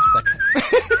music. It's like,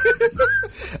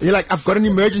 And you're like, I've got an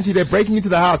emergency. They're breaking into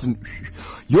the house, and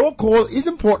your call is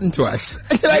important to us.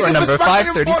 And you're like, You are "It was number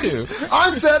fucking 532. important.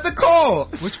 Answer the call.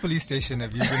 Which police station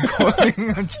have you been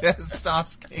calling? I'm just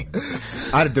asking.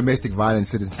 I had a domestic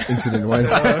violence incident once.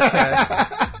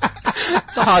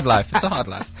 it's a hard life. It's a hard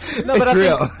life. No, It's but I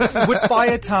real. think with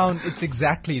Firetown, it's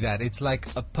exactly that. It's like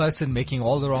a person making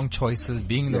all the wrong choices,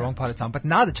 being in the wrong part of town. But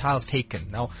now the child's taken.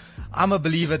 Now, I'm a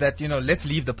believer that, let's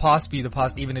leave the past be the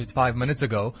past, even if it's 5 minutes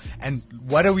ago. And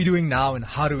what are we doing now, and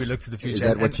how do we look to the future? Is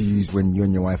that what you use when you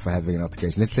and your wife are having an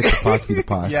altercation? Let's let the past be the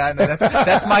past. Yeah, no,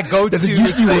 that's my go-to Does it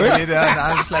usually thing. work? And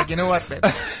I'm just like, you know what, babe?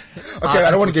 Okay,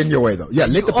 I don't want to get in your way though. Yeah,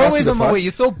 let the past Always be the on my past. way.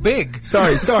 You're so big.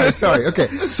 Sorry. Okay,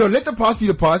 so let the past be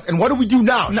the past. And what do we do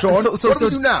now, Sean? What do we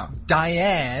do now?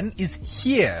 Diane is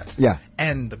here. Yeah.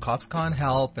 And the cops can't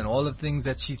help, and all of the things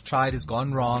that she's tried has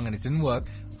gone wrong and it didn't work.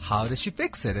 How does she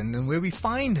fix it? And then where we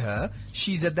find her,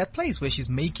 she's at that place where she's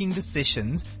making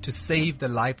decisions to save the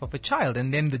life of a child.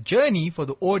 And then the journey for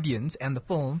the audience and the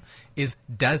film is,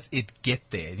 does it get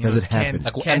there? Does it happen?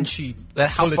 Can she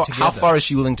How pull it far, together? how far is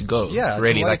she willing to go? Yeah, to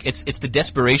really. what Like it's the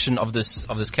desperation of this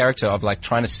character of like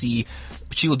trying to see.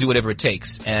 She will do whatever it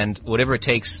takes, and whatever it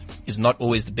takes is not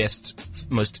always the best,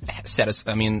 most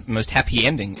happy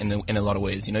ending in a lot of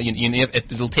ways.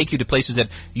 It'll take you to places that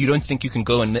you don't think you can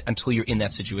go until you're in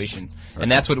that situation. Okay.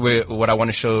 And that's what I want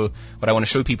to show. What I want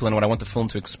to show people, and what I want the film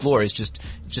to explore is just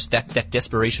that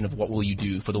desperation of what will you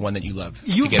do for the one that you love.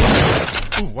 You- to get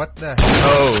Ooh, what the?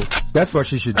 Oh, That's what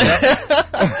she should do.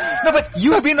 No, but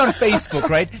You've been on Facebook,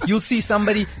 right? You'll see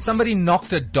somebody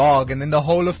knocked a dog and then the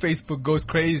whole of Facebook goes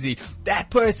crazy. That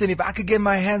person, if I could get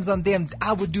my hands on them,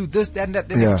 I would do this, that, and that.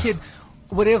 Then Yeah. the kid,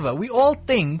 whatever. We all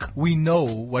think we know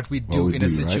what we do we in a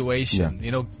do, right? situation, Yeah.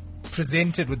 you know,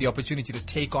 presented with the opportunity to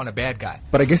take on a bad guy.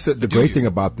 But I guess the do great you? thing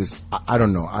about this, I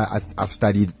don't know. I've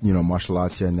studied, martial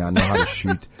arts here and there. I know how to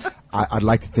shoot. I'd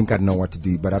like to think I'd know what to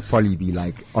do, but I'd probably be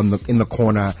like in the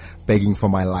corner begging for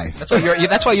my life.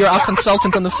 That's why you're our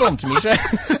consultant on the film, Tamisha.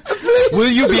 Will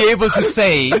you be able to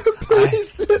say,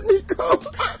 Please let me go.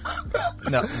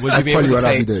 no, will That's you be probably able to what I'll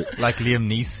say, be doing. like Liam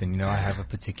Neeson, I have a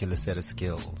particular set of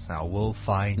skills. I will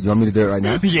find You want me to do it right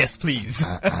now? Yes, please.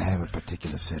 I have a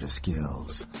particular set of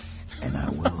skills, and I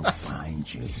will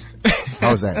find you.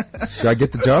 How was that? Do I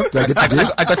get the joke? Do I get the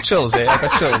deal? I got chills, I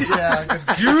got chills.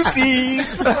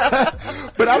 Goosies.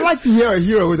 But I'd like to hear a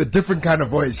hero with a different kind of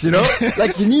voice,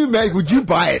 Like, can you imagine, would you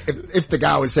buy it if the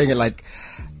guy was saying it like,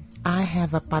 I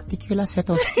have a particular set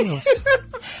of skills,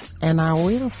 and I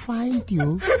will find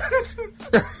you.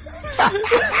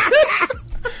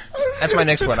 That's my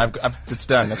next one. It's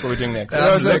done. That's what we're doing next.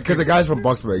 Because the guy's from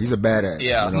Boxburg. He's a badass.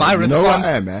 Yeah. My You know who response,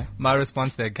 I am, man. my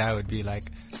response to that guy would be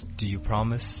like, do you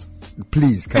promise?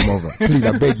 Please come over. Please,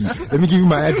 I beg you. Let me give you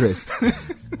my address.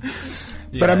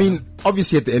 But I mean,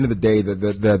 obviously at the end of the day,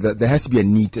 there has to be a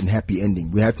neat and happy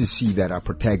ending. We have to see that our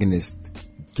protagonist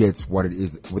gets what it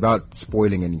is without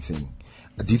spoiling anything.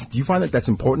 Do you find that that's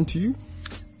important to you?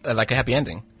 Like a happy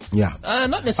ending. Yeah.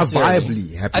 Not necessarily. A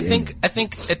viably happy ending. I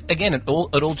think it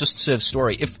all just serves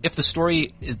story. If the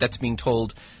story that's being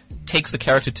told takes the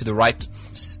character to the right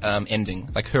ending,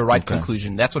 like her right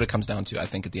conclusion, that's what it comes down to. I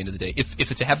think at the end of the day, if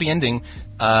it's a happy ending,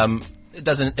 it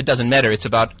doesn't matter. It's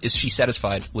about, is she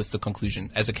satisfied with the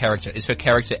conclusion as a character? Is her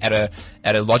character at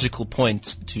a logical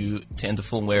point to end the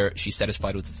film where she's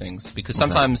satisfied with the things? Because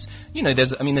sometimes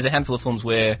there's a handful of films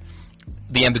where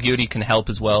the ambiguity can help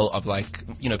as well, of like,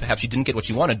 perhaps she didn't get what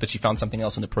she wanted, but she found something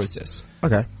else in the process.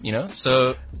 Okay.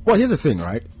 So. Well, here's the thing,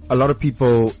 right? A lot of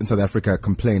people in South Africa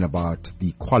complain about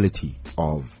the quality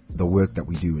of the work that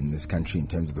we do in this country in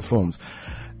terms of the films.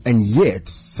 And yet,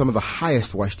 some of the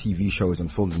highest watched TV shows and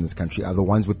films in this country are the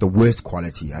ones with the worst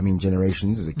quality. I mean,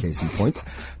 Generations is a case in point.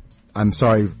 I'm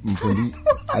sorry, Mfundi.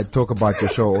 I talk about your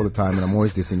show all the time and I'm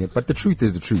always dissing it, but the truth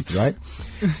is the truth, right?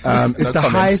 It's the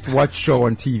highest watched show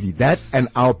on TV. That and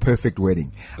Our Perfect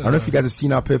Wedding. I don't know if you guys have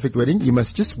seen Our Perfect Wedding. You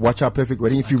must just watch Our Perfect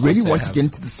Wedding if you really want to get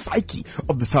into the psyche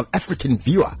of the South African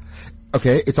viewer.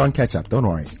 Okay, it's on catch up. Don't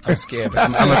worry. I'm scared.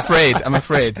 I'm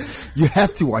afraid. You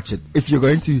have to watch it if you're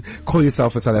going to call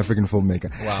yourself a South African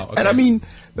filmmaker. Wow. Okay. And I mean,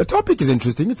 the topic is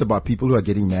interesting. It's about people who are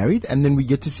getting married and then we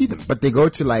get to see them. But they go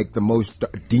to like the most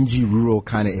dingy rural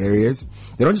kind of areas.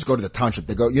 They don't just go to the township.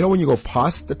 They go, when you go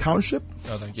past the township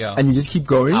Yeah. and you just keep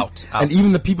going. Out. And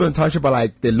even the people in the township are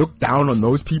like, they look down on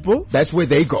those people. That's where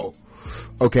they go.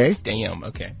 Okay. Damn.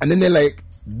 Okay. And then they're like,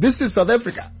 this is South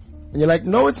Africa. And you're like,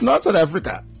 no, it's not South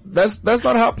Africa. That's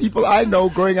not how people I know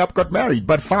growing up got married,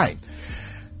 but fine.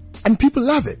 And people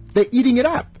love it. They're eating it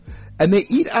up. And they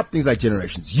eat up things like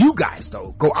Generations. You guys,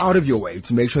 though, go out of your way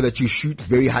to make sure that you shoot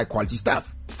very high quality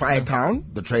stuff. Firetown,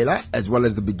 the trailer, as well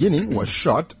as the beginning, was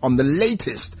shot on the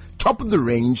latest, top of the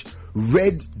range,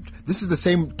 red. This is the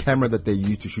same camera that they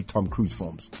use to shoot Tom Cruise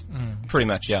films. Pretty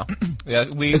much, yeah. Yeah,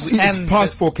 It's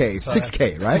past 4K,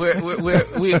 6K, right?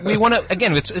 We want to,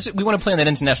 again, we want to play on that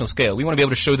international scale. We want to be able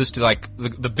to show this to like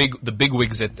the big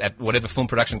wigs at whatever film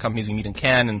production companies we meet in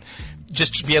Cannes, and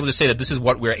just be able to say that this is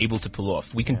what we're able to pull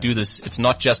off. We can do this. It's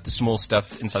not just the small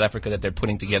stuff in South Africa that they're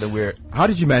putting together. How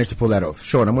did you manage to pull that off?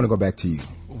 Sean, I'm going to go back to you.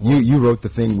 You wrote the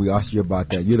thing. We asked you about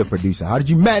that. You're the producer. How did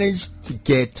you manage to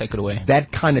get Take it away.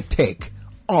 that kind of take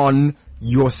on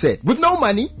your set with no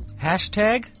money?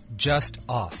 Hashtag just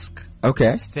ask.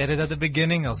 Okay. Said it at the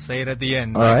beginning, I'll say it at the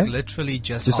end. All Like, right. literally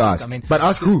just Ask. I mean, but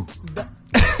ask who?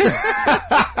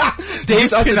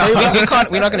 Dave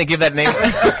We're not going to give that name.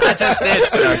 I just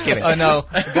did. No, I'm kidding. Oh no,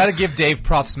 you gotta give Dave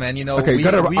props, man. Okay, you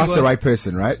gotta ask the right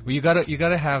person, right? You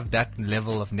gotta have that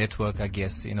level of network, I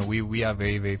guess. We are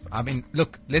very, very, I mean,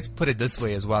 look, let's put it this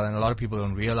way as well, and a lot of people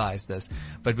don't realize this,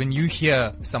 but when you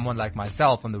hear someone like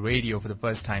myself on the radio for the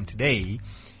first time today,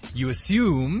 you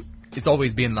assume it's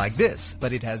always been like this,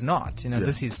 but it has not.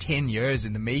 This is 10 years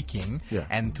in the making,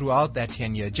 and throughout that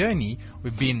 10-year journey,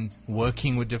 we've been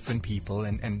working with different people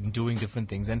and doing different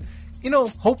things, and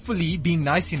hopefully being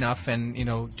nice enough and,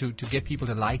 to get people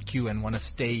to like you and want to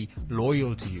stay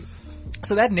loyal to you.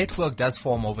 So that network does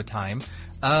form over time.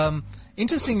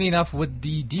 Interestingly enough, with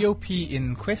the DOP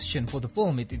in question for the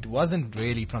film, it wasn't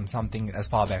really from something as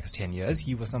far back as 10 years.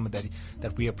 He was someone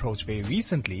that we approached very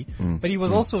recently, but he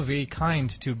was also very kind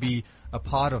to be a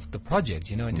part of the project,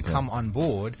 and to come on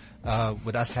board,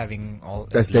 with us having all.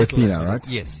 That's Dave Pina, right?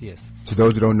 Yes, yes. To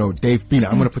those who don't know, Dave Pina,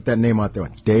 I'm going to put that name out there.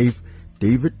 Dave,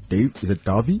 is it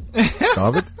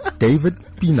David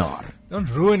Pinar. Don't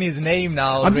ruin his name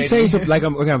now. I'm just saying something like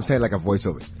I'm saying like a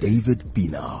voiceover. David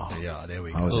Pinar. Yeah, there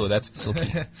we go. Oh, that's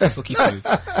silky smooth.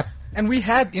 And we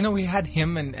had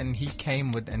him and he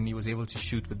came and he was able to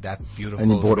shoot with that beautiful. And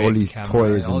he bought all these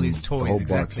toys all and these toys, the whole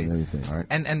exactly. box and everything, right?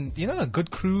 And a good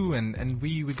crew and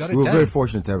we got it We were done. very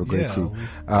fortunate to have a great crew.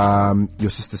 Your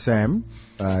sister Sam,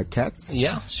 Katz.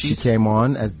 Yeah, she came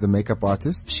on as the makeup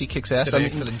artist. She kicks ass. Did an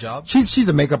excellent job. She's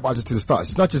a makeup artist to the start.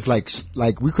 It's not just like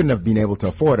we couldn't have been able to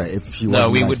afford her if she wasn't. No,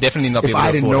 we would definitely not be able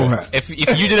to afford her. If I didn't know her. If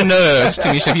you didn't know her,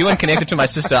 Tamisha, if you weren't connected to my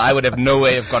sister, I would have no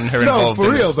way of gotten her involved. No, for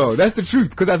in real this. though. That's the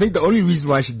truth. Because I think the only reason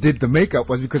why she did the makeup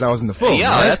was because I was in the film.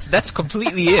 Yeah, right? that's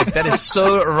completely it. That is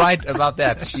so right about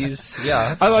that.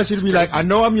 I thought she'd be like, I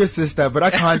know I'm your sister, but I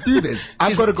can't do this.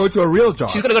 I've got to go to a real job.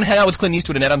 She's got to go and hang out with Clint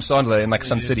Eastwood and Adam Sandler in like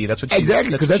Sun City. That's what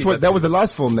exactly, because that was the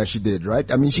last film that she did,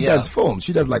 right? I mean, she does films.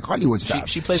 She does like Hollywood stuff.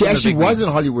 She plays. She actually was in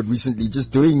Hollywood recently,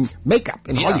 just doing makeup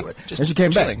in Hollywood, and she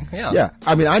came chilling. back. Yeah,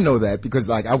 I mean, I know that because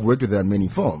like I've worked with her in many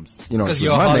films. Because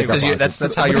you're Hollywood.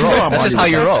 That's how you roll. That's just how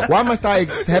you roll. Why must I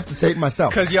have to say it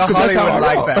myself? Because you're Hollywood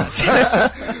like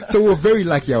that. So we're very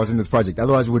lucky I was in this project.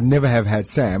 Otherwise, we would never have had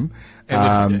Sam.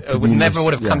 It would never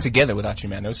would have come together without you,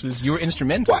 man. You were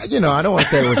instrumental. Well, I don't want to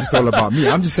say it was just all about me.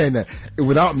 I'm just saying that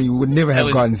without me, we would never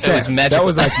have gotten Sam. That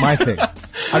was like my thing.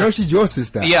 I know she's your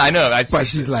sister. Yeah, I know. But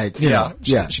she's like, you know.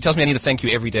 She tells me I need to thank you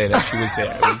every day that she was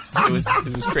there.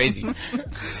 It was crazy.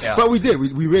 Yeah. But we did.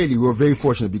 We were very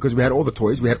fortunate because we had all the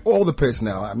toys. We had all the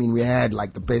personnel. I mean, we had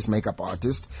like the best makeup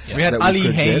artist. Yeah. We had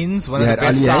Ali Haynes, one of the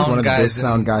best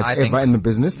sound guys ever in the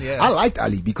business. Yeah. I liked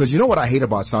Ali because you know what I hate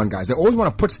about sound guys? They always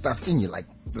want to put stuff in you like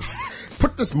this.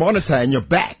 Put this monitor in your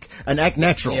back and act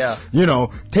natural. Yeah.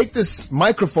 Take this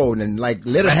microphone and like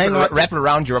let it hang out. Wrap it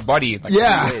around your body. Like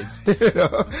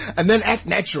and then act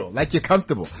natural, like you're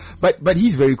comfortable. But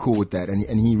he's very cool with that,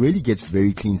 and he really gets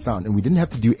very clean sound. And we didn't have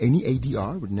to do any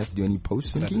ADR. We didn't have to do any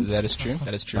post syncing. That is true.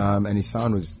 And his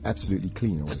sound was absolutely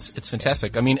clean. It's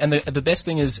fantastic. I mean, and the best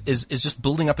thing is just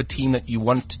building up a team that you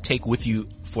want to take with you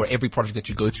for every project that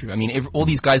you go through. I mean, all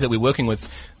these guys that we're working with,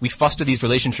 we foster these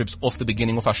relationships off the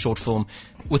beginning of our short film,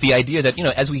 with the idea that,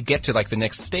 as we get to like the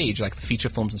next stage, like the feature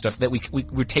films and stuff, that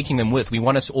we're taking them with. We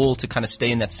want us all to kind of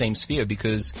stay in that same sphere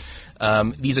because,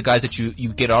 these are guys that you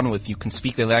get on with. You can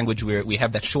speak their language, where we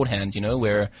have that shorthand,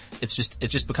 where it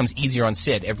just becomes easier on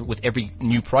set with every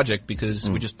new project because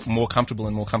we're just more comfortable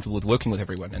with working with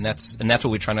everyone. And that's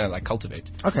what we're trying to like cultivate.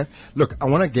 Okay. Look, I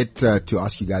want to get to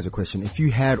ask you guys a question. If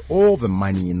you had all the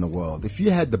money in the world, if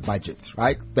you had the budgets,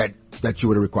 right, that you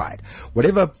would have required,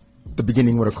 whatever the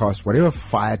beginning would have cost, whatever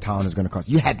Firetown is going to cost,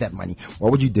 you had that money,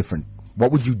 what would you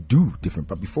do different?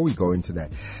 But before we go into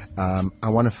that, I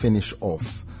want to finish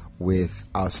off with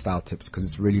our style tips because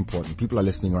it's really important. People are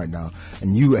listening right now,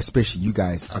 and you, especially you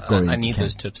guys, are going. I need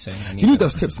those tips. You need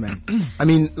those tips, man. I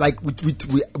mean, like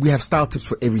we have style tips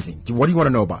for everything. What do you want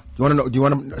to know about? Do you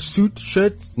want a suit,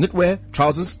 shirts, knitwear,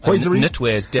 trousers, hosiery?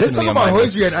 Knitwear is definitely on my list.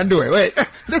 Let's talk about hosiery and underwear. Wait,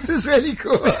 this is really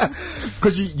cool.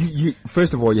 Because you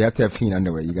first of all, you have to have clean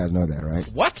underwear. You guys know that, right?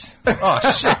 What? Oh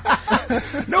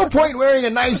shit! No point wearing a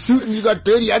nice suit and you got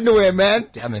dirty underwear, man.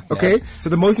 Damn it. Okay, yeah.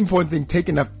 So the most important thing, take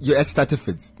enough. You're at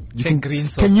Starterfits.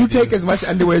 Can you take as much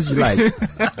underwear as you like?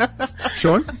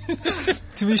 Sean?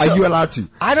 Are you allowed to?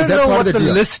 I don't know what the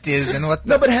list is and what.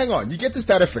 No, but hang on. You get to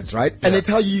Starterfits, right? Yeah. And they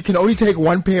tell you can only take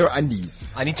one pair of undies.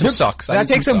 I need some socks. I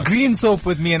take some green soap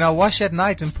with me and I'll wash at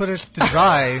night and put it to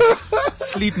dry.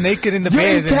 Sleep naked in the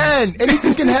bed. You can.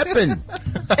 Anything can happen.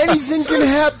 Anything can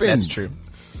happen. That's true.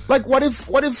 Like what if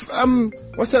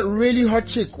what's that really hot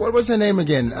chick? What was her name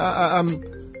again?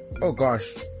 Oh gosh.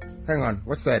 Hang on.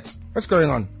 What's that? What's going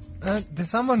on? There's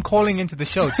someone calling into the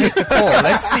show. Take the call.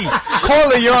 Let's see.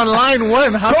 Caller, you're on line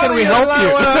 1. How can we help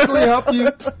you? How can we help you?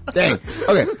 Dang.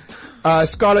 Okay.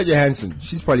 Scarlett Johansson.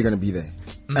 She's probably going to be there.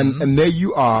 Mm-hmm. And there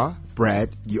you are, Brad.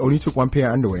 You only took one pair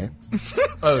of underwear.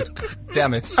 Oh,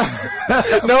 damn it.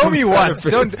 Naomi Watts.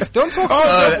 Don't talk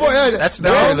to that's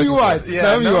Naomi Watts.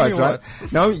 Yeah, Naomi Watts, right?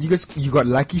 Now you got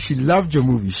lucky. She loved your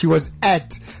movie. She was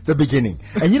at the beginning.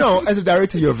 And as a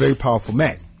director, you're a very powerful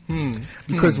man.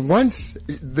 Because once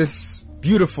this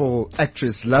beautiful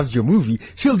actress loves your movie,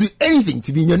 she'll do anything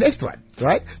to be in your next one.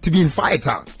 right? To be in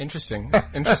Firetown. Interesting.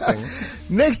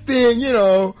 Next thing,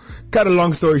 cut a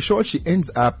long story short, she ends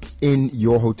up in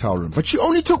your hotel room. But she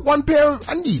only took one pair of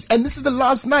undies, and this is the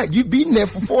last night. You've been there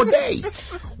for 4 days.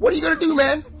 What are you gonna do,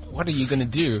 man? What are you gonna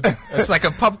do? It's like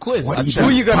a pub quiz. What are you Who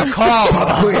are you gonna call?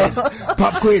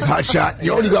 Pop quiz, hot shot.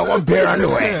 You only got one pair of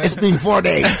underwear. It's been 4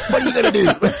 days. What are you gonna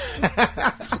do?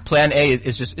 Plan A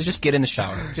is just get in the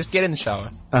shower. Just get in the shower.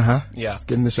 Yeah. Just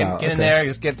get in the shower. Get in Okay. there.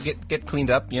 Just get cleaned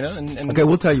up. And Okay,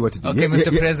 we'll tell you what to do. Okay, Yeah,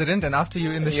 Mr. yeah. President, and after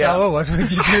you're in the Yeah. shower, what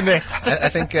would you do next? I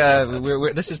think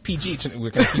we're this is PG.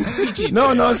 We're gonna keep it PG.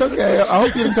 No, it's okay. I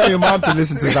hope you didn't tell your mom to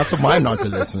listen to this. I told mine not to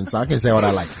listen, so I can say what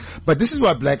I like. But this is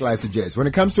what Black Lives suggests. When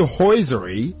it comes to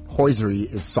hoisery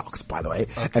is socks, by the way,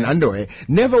 and underwear.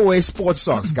 Never wear sports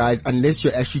socks, guys, unless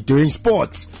you're actually doing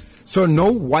sports. So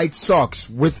no white socks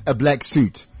with a black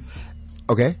suit.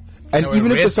 Okay? And No,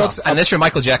 even if red the socks socks. are, Unless you're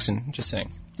Michael Jackson. Just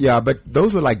saying. yeah, but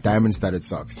those were like diamond-studded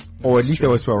socks. Or at least they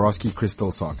were Swarovski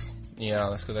crystal socks. Yeah,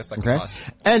 that's good. That's like Okay?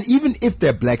 class. And even if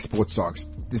they're black sports socks,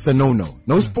 it's a no-no.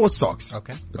 No sports socks.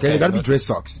 Okay. Okay, they gotta be noted. dress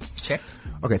socks. Check.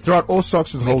 Okay, throw out all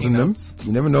socks with holes in them. notes.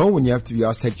 You never know when you have to be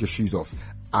asked to take your shoes off.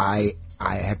 I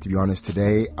have to be honest,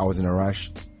 today I was in a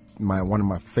rush. One of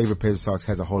my favorite pairs of socks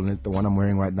has a hole in it, the one I'm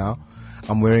wearing right now.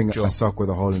 I'm wearing a sock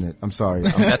with a hole in it. I'm sorry.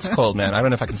 That's cold, man. I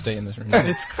don't know if I can stay in this room.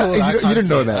 It's cool. you didn't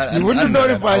know that. You wouldn't have known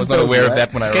if I I was not told aware you, of right?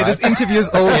 that when I Okay, arrived. this interview's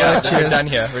over. Yeah, we're Cheers. done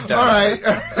here. We're done.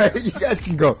 All right. You guys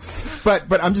can go.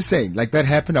 But I'm just saying, like that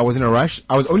happened. I was in a rush.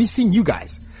 I was only seeing you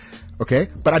guys. Okay?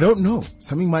 But I don't know.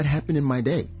 Something might happen in my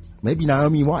day. Maybe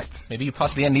Naomi Watts. Maybe you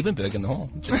passed Leanne Liebenberg in the hall.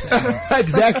 Just saying.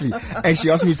 Exactly. And she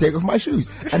asked me to take off my shoes.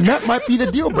 And that might be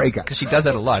the deal breaker. Because she does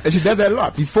that a lot. And she does that a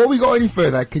lot. Before we go any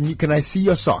further, can I see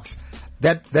your socks?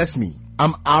 That's me.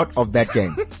 I'm out of that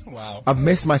game. Wow. I've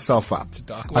messed myself up.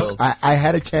 dark world. I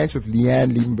had a chance with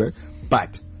Leanne Liebenberg,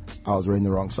 but I was wearing the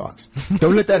wrong socks.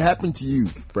 Don't let that happen to you,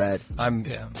 Brad. I'm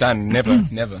done.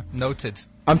 Never. Noted.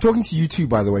 I'm talking to you too,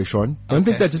 by the way, Sean. Don't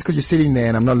think Okay. that just because you're sitting there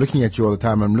and I'm not looking at you all the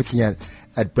time, I'm looking at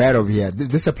Brad over here.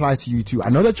 This applies to you too. I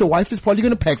know that your wife is probably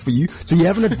going to pack for you, so you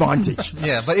have an advantage.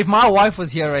 Yeah, but if my wife was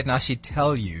here right now, she'd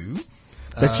tell you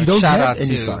That you don't shout have out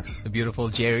any to socks. the beautiful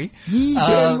Jerry. Yee,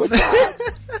 Jerry, what's up?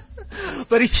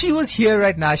 But if she was here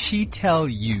right now, she'd tell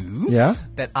you Yeah?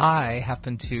 that I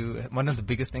happen to, one of the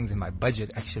biggest things in my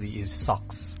budget actually is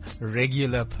socks.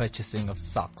 Regular purchasing of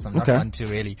socks. I'm not Okay. one to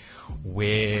really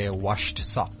wear washed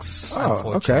socks, Oh, okay.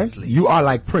 unfortunately. You are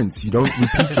like Prince. You don't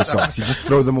repeat your socks. You just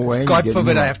throw them away. And God you get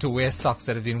forbid new I ones. have to wear socks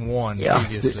that have been worn Yeah.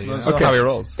 previously. Th- That's how he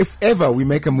rolls. If ever we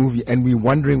make a movie and we're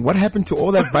wondering what happened to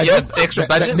all that budget, Yeah, extra that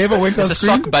budget. never went on There's a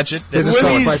screen. sock budget. There's a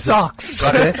Willie's sock budget. socks.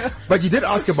 Okay? But you did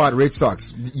ask about red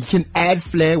socks. You can add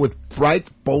flair with bright,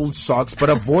 bold socks, but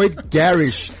avoid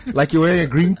garish, like you're wearing a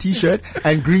green t-shirt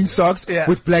and green socks Yeah.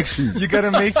 with black shoes. You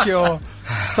gotta make your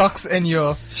socks and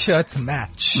your shirts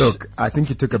match. Look, I think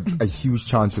you took a huge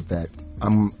chance with that.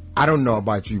 I don't know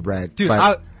about you, Brad. Dude,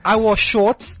 but I wore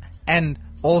shorts and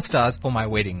all-stars for my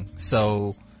wedding.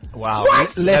 So Wow.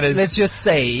 What? let's just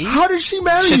say how did she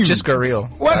marry Shit you? just got real.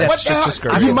 What Guys, the shit hell? just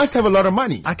got You real. must have a lot of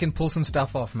money. I can pull some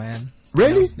stuff off, man.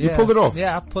 Really? You Yeah. pulled it off?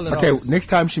 Yeah, I pull it Okay, off. next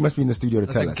time she must be in the studio to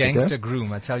That's tell a us. gangster Okay?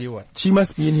 groom, I tell you what. She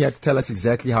must be in here to tell us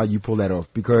exactly how you pull that off,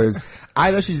 because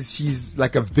either she's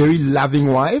like a very loving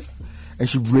wife and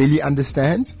she really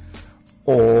understands,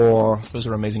 or Those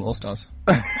are amazing all-stars.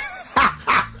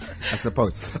 I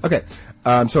suppose. Okay,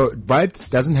 so bright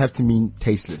doesn't have to mean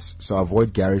tasteless, so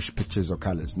avoid garish pictures or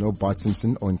colors. No Bart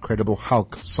Simpson or Incredible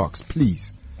Hulk socks,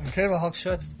 please. Incredible Hulk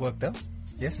shirts work though.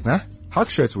 Yes. Huh? Hulk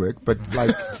shirts work, but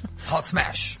like, Hulk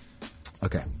smash.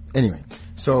 okay. Anyway,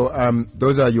 so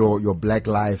those are your Black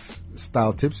Life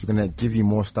style tips. We're gonna give you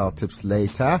more style tips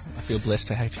later. I feel blessed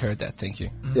to have heard that. Thank you.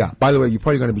 Yeah. By the way, you're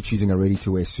probably going to be choosing a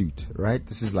ready-to-wear suit, right?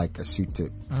 This is like a suit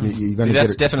tip. You're going to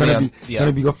That's get it. definitely it's going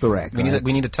to be off the rack. We right?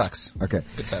 need a tux. Okay.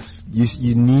 Good tux.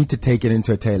 You need to take it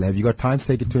into a tailor. Have you got time to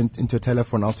take it into a tailor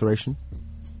for an alteration?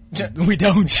 We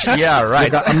don't. Yeah,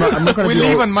 right. Look, I'm not going to We be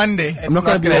leave all- on Monday. I'm not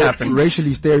going to be gonna all happen.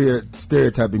 racially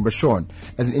stereotyping, but Sean,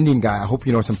 as an Indian guy, I hope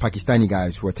you know some Pakistani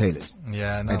guys who are tailors.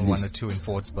 Yeah, no, At one least. or two in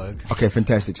Fortsburg. Okay,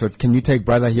 fantastic. So can you take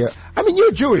brother here? I mean,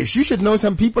 you're Jewish. You should know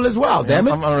some people as well, damn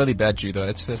it. I'm a really bad Jew, though.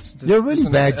 You're a really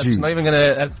bad it's Jew. not even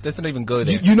gonna. Let's not even go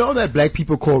there. You know that black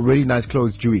people call really nice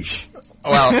clothes Jewish.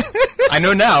 Well, I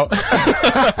know now.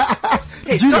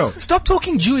 Hey, Do you know? stop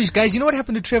talking Jewish, guys. You know what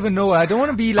happened to Trevor Noah? I don't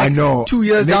want to be like I know. 2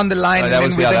 years Nick- down the line Oh, and that then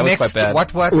was- with yeah, the that was next quite bad.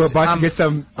 what? We're about to get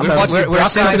some we're Jewish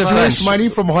sensitive bunch. money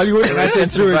from Hollywood, and I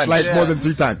said sensitive Jewish bunch. like Yeah. more than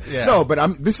 3 times. Yeah. No,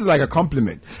 but this is like a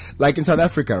compliment. Like in South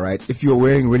Africa, right? If you're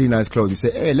wearing really nice clothes, you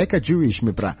say, "Hey, like a Jewish,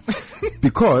 mi bra."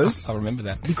 Because I'll remember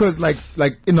that. Because like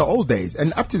in the old days,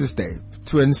 and up to this day,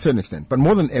 to a certain extent, but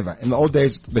more than ever, in the old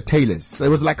days, the tailors, there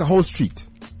was like a whole street,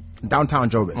 downtown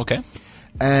Joburg. Okay.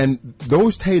 And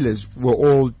those tailors were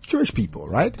all Jewish people,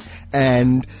 right?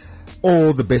 And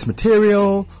all the best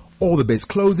material, all the best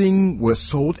clothing were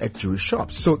sold at Jewish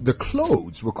shops. So the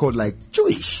clothes were called like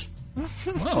Jewish.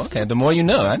 Oh, okay. The more you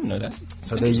know. I didn't know that.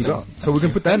 So there you go. So we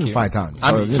can put that in Five Town.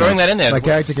 I'm So, throwing that in there. My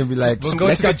character can be like, We'll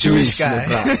go to the Jewish guy.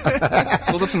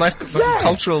 Well, that's a nice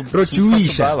cultural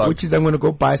Jewish, dialogue. which is I'm going to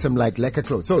go buy some like lekker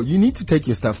clothes. So you need to take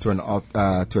your stuff to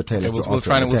a tailor. Yeah, we'll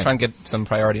try and get some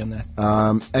priority on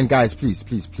that. And guys, please,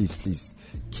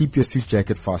 keep your suit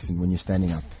jacket fastened when you're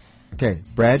standing up. Okay,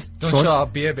 Brad, Don't Sean? show our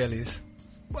beer bellies.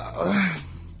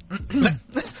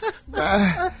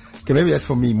 Okay, maybe that's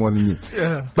for me more than you.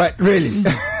 Yeah. But really,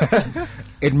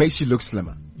 it makes you look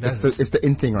slimmer. It's the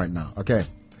in thing right now. Okay.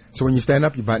 So when you stand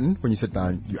up, you button. When you sit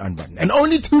down, you unbutton. And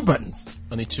only 2 buttons.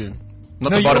 Only 2. Not No,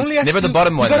 the you bottom. only have Never to the do-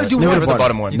 bottom you one. gotta though. do Never one. the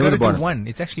bottom one. You No, gotta the do bottom. 1.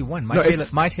 It's actually 1. No,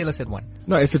 My tailor said 1.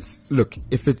 No, if it's a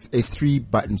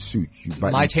 3-button suit, you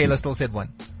button. My it tailor to- still said 1.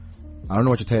 I don't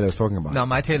know what your tailor is talking about. No,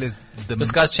 my tailor is the...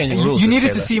 This guy's changing You- rules. You this needed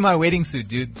to tailor. see my wedding suit,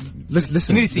 dude.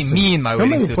 Listen. You need to see me in my Don't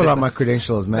wedding make me suit. pull out my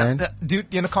credentials, man. Dude,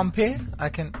 you wanna compare? I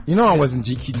can... You know I was in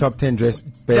GQ top 10 dress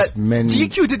best men.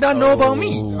 GQ did not know about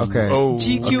me. Okay. Oh.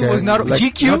 GQ Okay. was not... Like,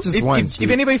 GQ, not just if, once, if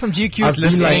dude. anybody from GQ I've is been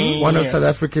listening... like one of South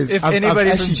Africa's. If I've anybody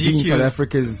from actually been GQ South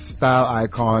Africa's style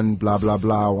icon. Blah blah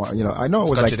blah. You know, I know it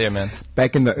was Got like you there, man.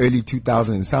 back in the early 2000s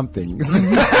and something.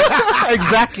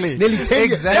 Exactly. Nearly 10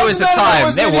 years. Exactly. There was a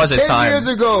time. There was a 10 time. years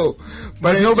ago.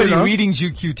 There's But, nobody you know, reading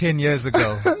GQ 10 years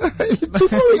ago.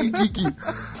 People reading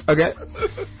GQ. Okay.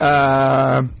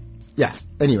 Yeah.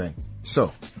 Anyway,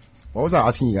 so what was I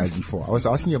asking you guys before? I was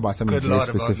asking you about something Good very Lord,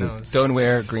 about specific. nose. Don't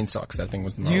wear green socks. That thing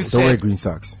was You nice. Don't wear said green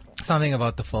socks. something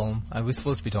about the film. I was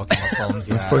supposed to be talking about films.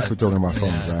 We're supposed to be talking about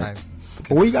films, Yeah, right?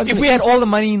 But what you guys If gonna we had all the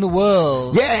money in the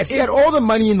world. Yeah, if you had all the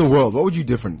money in the world, what would you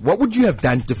different? What would you have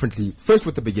done differently? First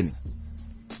with the beginning.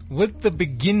 With the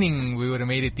beginning, we would have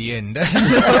made it the end.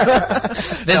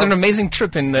 There's an amazing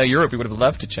trip in Europe we would have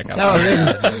loved to check out. Oh,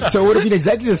 really? So it would have been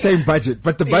exactly the same budget,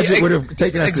 but the budget Yeah, would have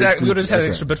taken us Exactly. We would have had an okay.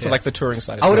 extra bit for like the touring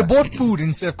side. I would have bought food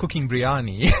instead of cooking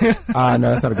biryani. No,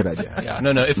 that's not a good idea. Yeah,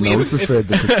 no. If No, we if, preferred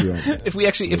the crispy one.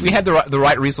 if we had the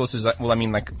right resources, well, I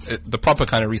mean, like the proper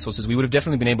kind of resources, we would have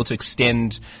definitely been able to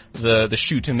extend the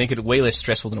shoot and make it way less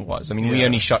stressful than it was. I mean, we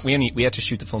had to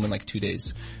shoot the film in like 2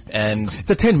 days, and It's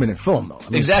a 10-minute film, though. I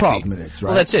mean, exactly It's 12 minutes, right?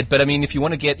 Well, that's it. But I mean, if you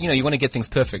want to get things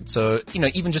perfect, so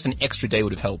even just an extra day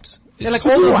would have helped. Yeah, like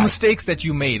It's- all those Right. mistakes that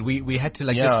you made, we had to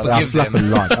like Yeah, just I I forgive fluff a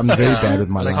them. lot. I'm very bad with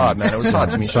my Like lines. hard, man. It was hard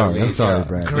to me. I'm sorry, Yeah.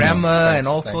 Brad. Grammar and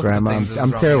all sorts Grammar. of things.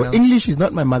 I'm was terrible. wrong, you know? English is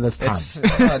not my mother's tongue.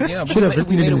 Yeah, Should have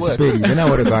written it in work. Sepedi. Then I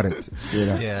would have got it. You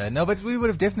know? Yeah, no, but we would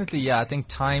have definitely, I think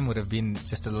time would have been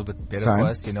just a little bit better Time? for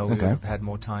us. We Okay. would have had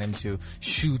more time to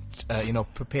shoot,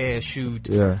 prepare, shoot.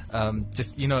 Yeah.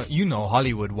 Just,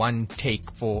 Hollywood, one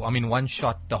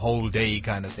shot the whole day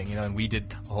kind of thing, and we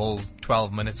did a whole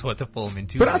 12 minutes worth of film in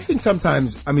 2 But days. I think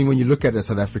sometimes, when you look at a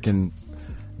South African,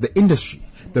 the industry,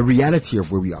 the reality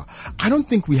of where we are, I don't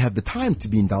think we have the time to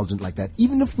be indulgent like that,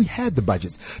 even if we had the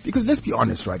budgets. Because let's be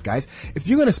honest, right, guys? If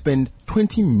you're going to spend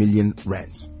 20 million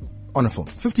rands on a film,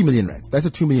 50 million rands, that's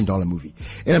a $2 million movie.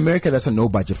 In America, that's a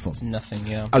no-budget film. Nothing.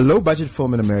 Yeah. A low-budget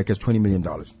film in America is $20 million.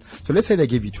 So let's say they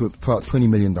give you $20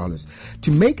 million.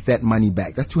 To make that money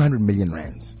back, that's 200 million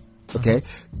rands. Okay?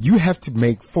 You have to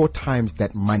make 4 times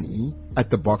that money at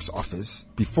the box office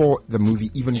before the movie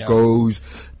even goes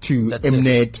to That's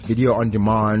Mnet, video on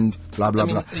demand, blah, blah,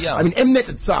 blah. yeah. Mnet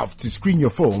itself, to screen your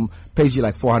film, pays you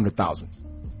like 400,000.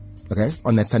 Okay?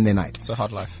 On that Sunday night. It's a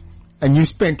hard life. And you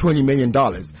spend $20 million.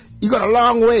 You got a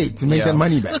long way to make Yeah. that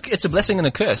money back. Look, it's a blessing and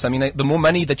a curse. I mean, the more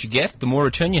money that you get, the more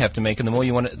return you have to make, and the more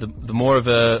you want, the more of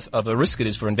a risk it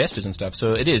is for investors and stuff.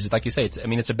 So it is, like you say,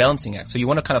 it's a balancing act. So you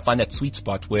want to kind of find that sweet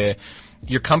spot where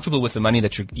you're comfortable with the money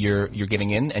that you're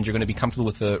getting in, and you're going to be comfortable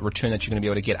with the return that you're going to be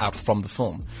able to get out from the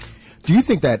film. Do you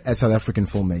think that as South African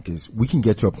filmmakers, we can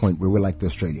get to a point where we're like the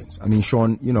Australians? I mean,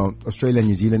 Sean, Australia and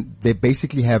New Zealand, they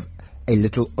basically have a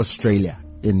little Australia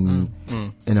in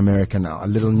America now, a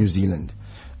little New Zealand.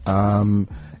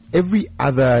 Every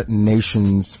other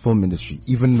nation's film industry,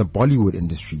 even the Bollywood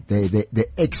industry, they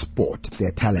export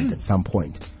their talent at some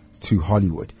point to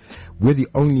Hollywood. We're the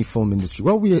only film industry.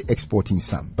 Well, we're exporting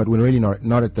some, but we're really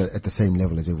not at the same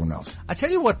level as everyone else. I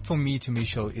tell you what, for me,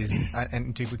 Tumisho, is,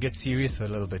 and to get serious a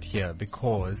little bit here,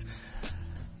 because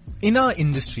in our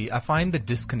industry, I find the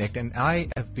disconnect, and I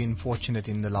have been fortunate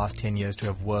in the last 10 years to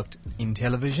have worked in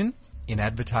television in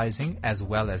advertising as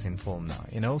well as in film now,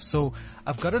 you know? So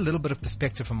I've got a little bit of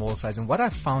perspective from all sides. And what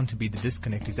I've found to be the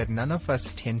disconnect is that none of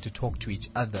us tend to talk to each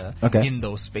other in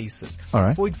those spaces. All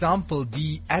right. For example,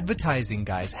 the advertising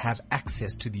guys have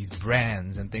access to these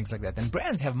brands and things like that. And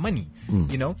brands have money,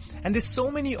 you know? And there's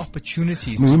so many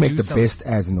opportunities we make the best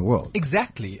ads in the world.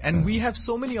 Exactly. And we have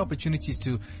so many opportunities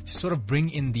to sort of bring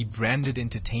in the branded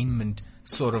entertainment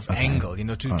sort of angle, you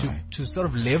know, to sort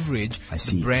of leverage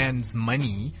the brand's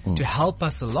money to help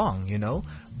us along, you know.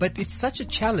 But it's such a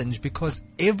challenge because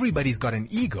everybody's got an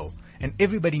ego and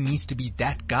everybody needs to be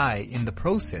that guy in the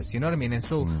process, you know what I mean? And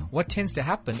so what tends to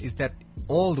happen is that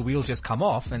all the wheels just come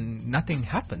off and nothing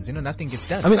happens, you know, nothing gets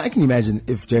done. I mean, I can imagine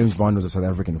if James Bond was a South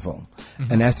African film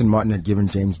and Aston Martin had given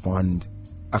James Bond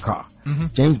a car.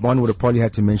 James Bond would have probably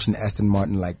had to mention Aston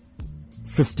Martin like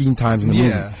 15 times in the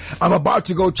movie. I'm about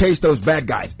to go chase those bad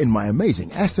guys in my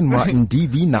amazing Aston Martin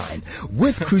DV9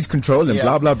 with cruise control and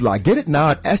blah, blah, blah. Get it now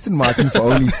at Aston Martin for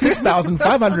only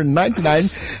 6,599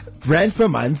 rands per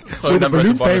month with a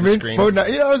balloon payment. You know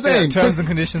what I'm saying? Terms and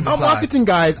conditions apply. Our marketing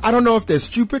guys, I don't know if they're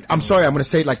stupid. I'm sorry, I'm going to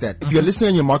say it like that. If you're listening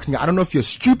and you're marketing, I don't know if you're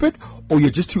stupid or you're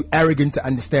just too arrogant to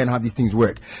understand how these things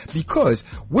work. Because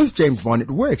with James Bond, it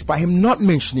works by him not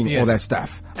mentioning all that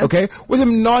stuff. Okay? With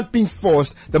him not being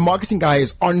forced, the marketing guy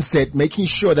is on set making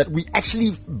sure that we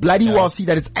actually bloody well see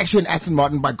that it's actually an Aston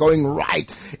Martin by going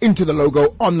right into the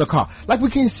logo on the car. Like we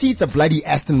can see it's a bloody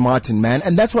Aston Martin, man,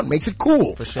 and that's what makes it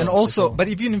cool. For sure. And also, but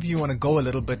even if you want to go a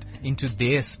little bit into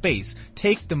their space,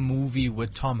 take the movie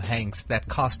with Tom Hanks, that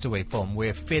Castaway film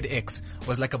where FedEx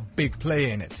was like a big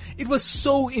player in it. It was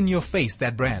so in your face,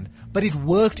 that brand, but it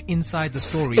worked inside the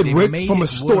story. It worked from a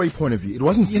story point of view. It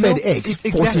wasn't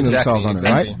FedEx forcing themselves on it,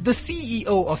 right? The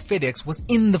CEO of FedEx was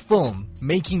in the film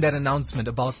making that announcement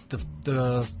about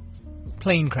the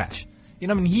plane crash. You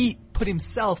know what I mean? He put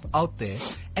himself out there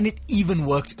and it even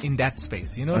worked in that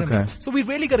space. You know what I mean? So we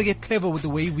really got to get clever with the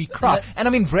way we craft. And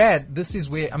I mean, Brad, this is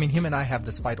where, I mean, him and I have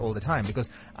this fight all the time because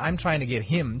I'm trying to get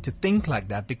him to think like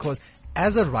that because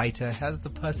as a writer, as the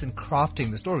person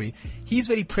crafting the story, he's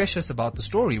very precious about the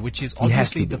story, which is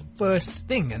obviously the first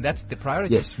thing and that's the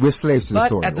priority. Yes, we're slaves to the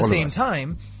story. But at the same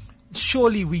time,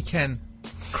 surely we can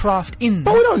craft in.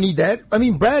 But we don't need that. I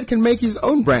mean, Brad can make his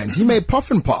own brands. He made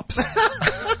Puffin Pops.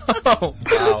 Oh,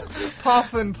 wow.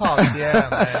 Puffin Pops,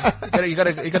 yeah, man. You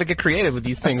gotta get creative with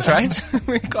these things, right?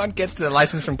 We can't get a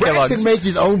license from Brad Kellogg's. can make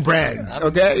his own brands,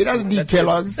 okay? He doesn't need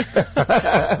Kellogg's.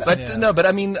 But no, but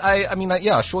I mean,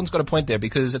 yeah, Sean's got a point there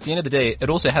because at the end of the day, it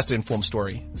also has to inform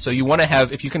story. So you want to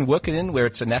have, if you can work it in where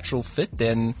it's a natural fit,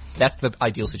 then that's the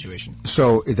ideal situation.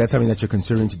 So is that something that you're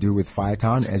considering to do with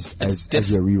Firetown as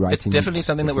you're rewriting? It's definitely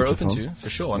something that we're open film? to, for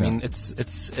sure. I mean,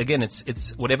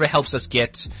 it's whatever helps us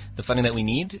get the funding that we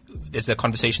need. It's a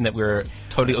conversation that we're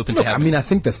totally open to having. I mean, I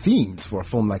think the themes for a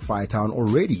film like Firetown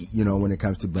already, you know, when it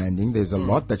comes to branding, there's a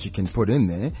lot that you can put in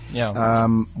there. Yeah.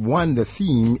 One, the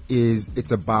theme is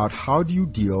it's about how do you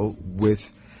deal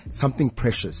with something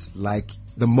precious, like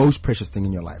the most precious thing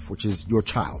in your life, which is your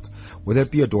child, whether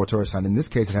it be a daughter or a son. In this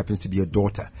case, it happens to be a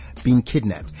daughter being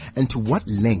kidnapped. And to what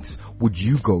lengths would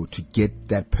you go to get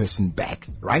that person back,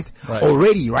 right?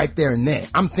 Already right there and there.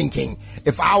 I'm thinking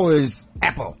if I was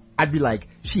Apple, I'd be like,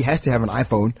 she has to have an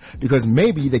iPhone because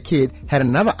maybe the kid had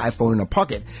another iPhone in her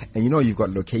pocket and you know you've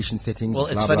got location settings. Well,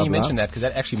 it's blah, funny blah, you blah. mentioned that because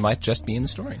that actually might just be in the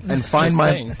story. And find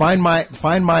my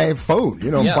phone,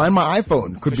 you know, find my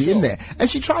iPhone could be in there. And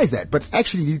she tries that, but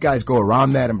actually these guys go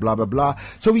around that and blah, blah, blah.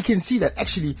 So we can see that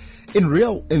actually in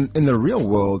the real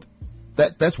world,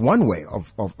 that's one way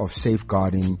of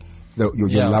safeguarding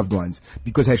your loved ones,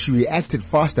 because had she reacted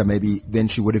faster, maybe then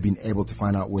she would have been able to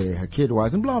find out where her kid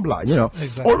was and blah, blah, you know.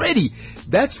 Exactly. Already,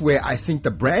 that's where I think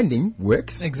the branding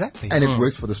works. Exactly. And it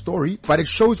works for the story, but it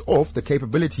shows off the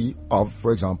capability of,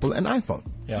 for example, an iPhone.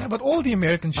 Yeah, but all the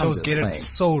American shows just get saying. it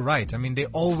so right. I mean, they're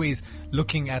always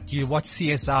looking at, you watch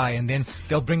CSI and then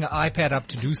they'll bring an iPad up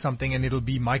to do something and it'll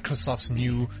be Microsoft's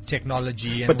new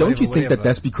technology. And but don't you think that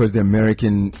that's because the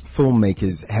American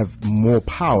filmmakers have more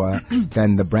power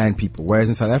than the brand people? Whereas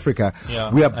in South Africa,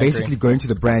 we are basically going to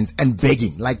the brands and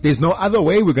begging. Like, there's no other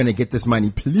way we're going to get this money.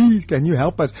 Please, can you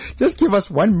help us? Just give us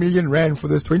 1 million rand for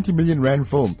this 20 million rand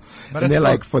film. But and they're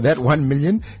like, for that 1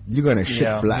 million, you're going to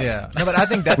shit blood. Yeah. No, but I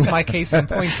think that's my case in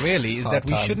point really, is that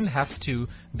we shouldn't have to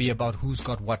be about who's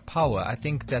got what power. I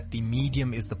think that the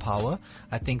medium is the power.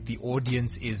 I think the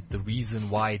audience is the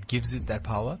reason why it gives it that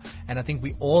power. And I think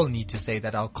we all need to say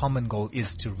that our common goal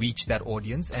is to reach that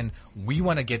audience, and we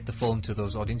want to get the film to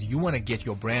those audience. You want to get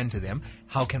your brand to them.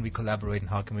 How can we collaborate and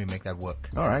how can we make that work?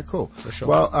 All right, cool. For sure.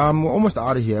 Well, we're almost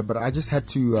out of here, but I just had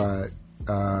to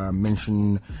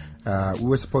mention, we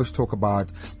were supposed to talk about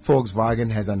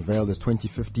Volkswagen has unveiled its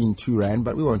 2015 Touran,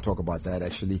 but we won't talk about that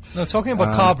actually. No, talking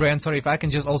about car brands, sorry, if I can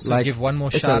just also give one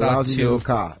more shout out It's a lousy little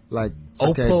car. Like,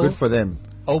 okay, Opel. good for them.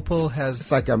 Opel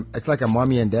has... It's like a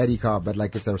mommy and daddy car, but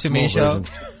like it's a small version.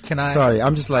 Can I... Sorry,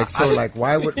 I'm just like,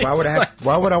 why would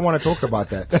I want to talk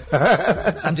about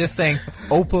that? I'm just saying,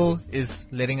 Opel is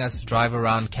letting us drive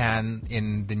around Cannes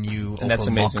in the new Opel And that's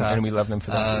amazing, Mokka. and we love them for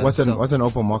that. What's an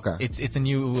Opel Mokka? It's a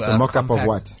new a mock-up of compact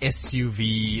what?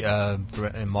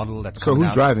 SUV model that's So coming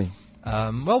who's out. driving?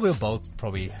 Well, we'll both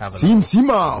probably have a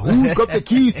Sima, who's got the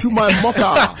keys to my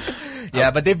Mokka? Yeah,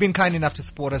 but they've been kind enough to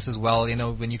support us as well, you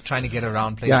know, when you're trying to get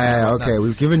around places. Yeah, okay.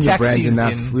 We've given you brands Taxis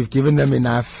enough. We've given them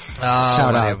enough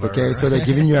shout outs, whatever. okay? So they're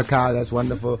giving you a car. That's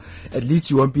wonderful. At least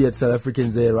you won't be at South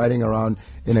Africans there riding around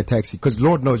in a taxi. Cause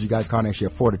Lord knows you guys can't actually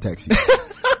afford a taxi.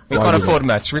 We can't afford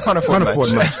much. We can't afford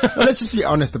much. No, let's just be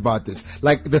honest about this.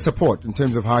 Like the support in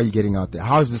terms of how you're getting out there.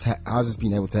 How's this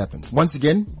been able to happen? Once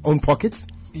again, own pockets.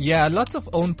 Yeah, lots of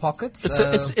own pockets. It's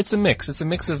a mix. It's a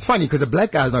mix of... It's funny because the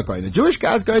black guy's not going. The Jewish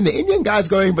guy's going. The Indian guy's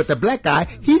going. But the black guy,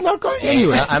 he's not going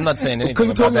anywhere. I'm not saying anything Because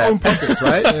we're about talking that. own pockets,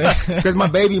 right? Because my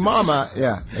baby mama,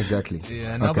 yeah, exactly.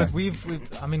 Yeah, no, Okay. but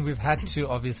we've had to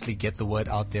obviously get the word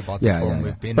out there about the film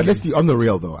we've been But in. let's be on the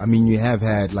real though. I mean, you have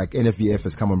had like NFVF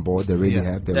has come on board. They really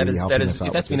have. They're really helping us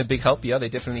out. That's been with a big help. Yeah,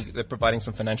 they're providing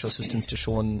some financial assistance to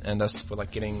Sean and us for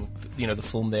like getting, the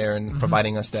film there and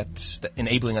providing us that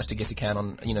enabling us to get to Cannes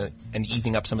on, and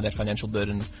easing up some of that financial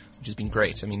burden, which has been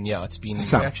great. I mean, yeah, it's been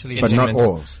some, actually but not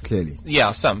instrumental. all, clearly.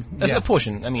 Yeah, some. There's Yeah. a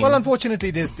portion. I mean, Well,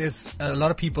 unfortunately, there's a lot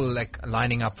of people like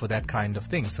lining up for that kind of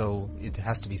thing, so it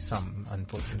has to be some,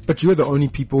 unfortunately. But you're the only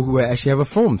people who actually have a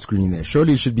film screening there.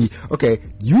 Surely it should be, okay,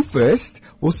 you first,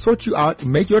 we'll sort you out,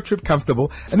 make your trip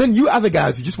comfortable, and then you other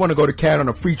guys who just want to go to Cannes on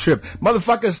a free trip,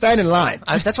 motherfuckers, stand in line.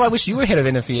 that's why I wish you were head of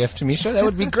NFEF, Tamisha. That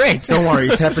would be great. Don't worry,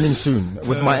 it's happening soon.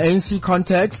 With my ANC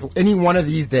contacts, any one of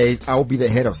these days, I will be the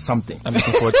head of something. I'm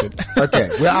looking forward to it. Okay,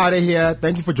 we're out of here.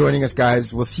 Thank you for joining us,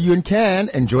 guys. We'll see you in Cannes.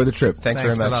 Enjoy the trip. Thanks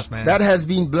very a much. lot, man. That has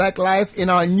been Black Life in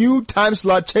our new time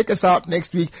slot. Check us out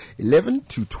next week, 11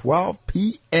 to 12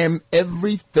 p.m.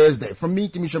 every Thursday. From me,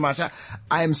 Timisha Masha,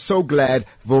 I am so glad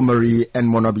Vilmarie and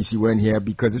Monobisi weren't here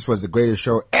because this was the greatest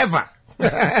show ever.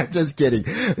 Just kidding.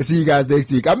 See you guys next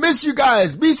week. I miss you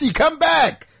guys. BC, come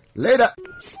back. Later.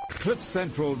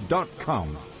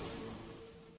 CliffCentral.com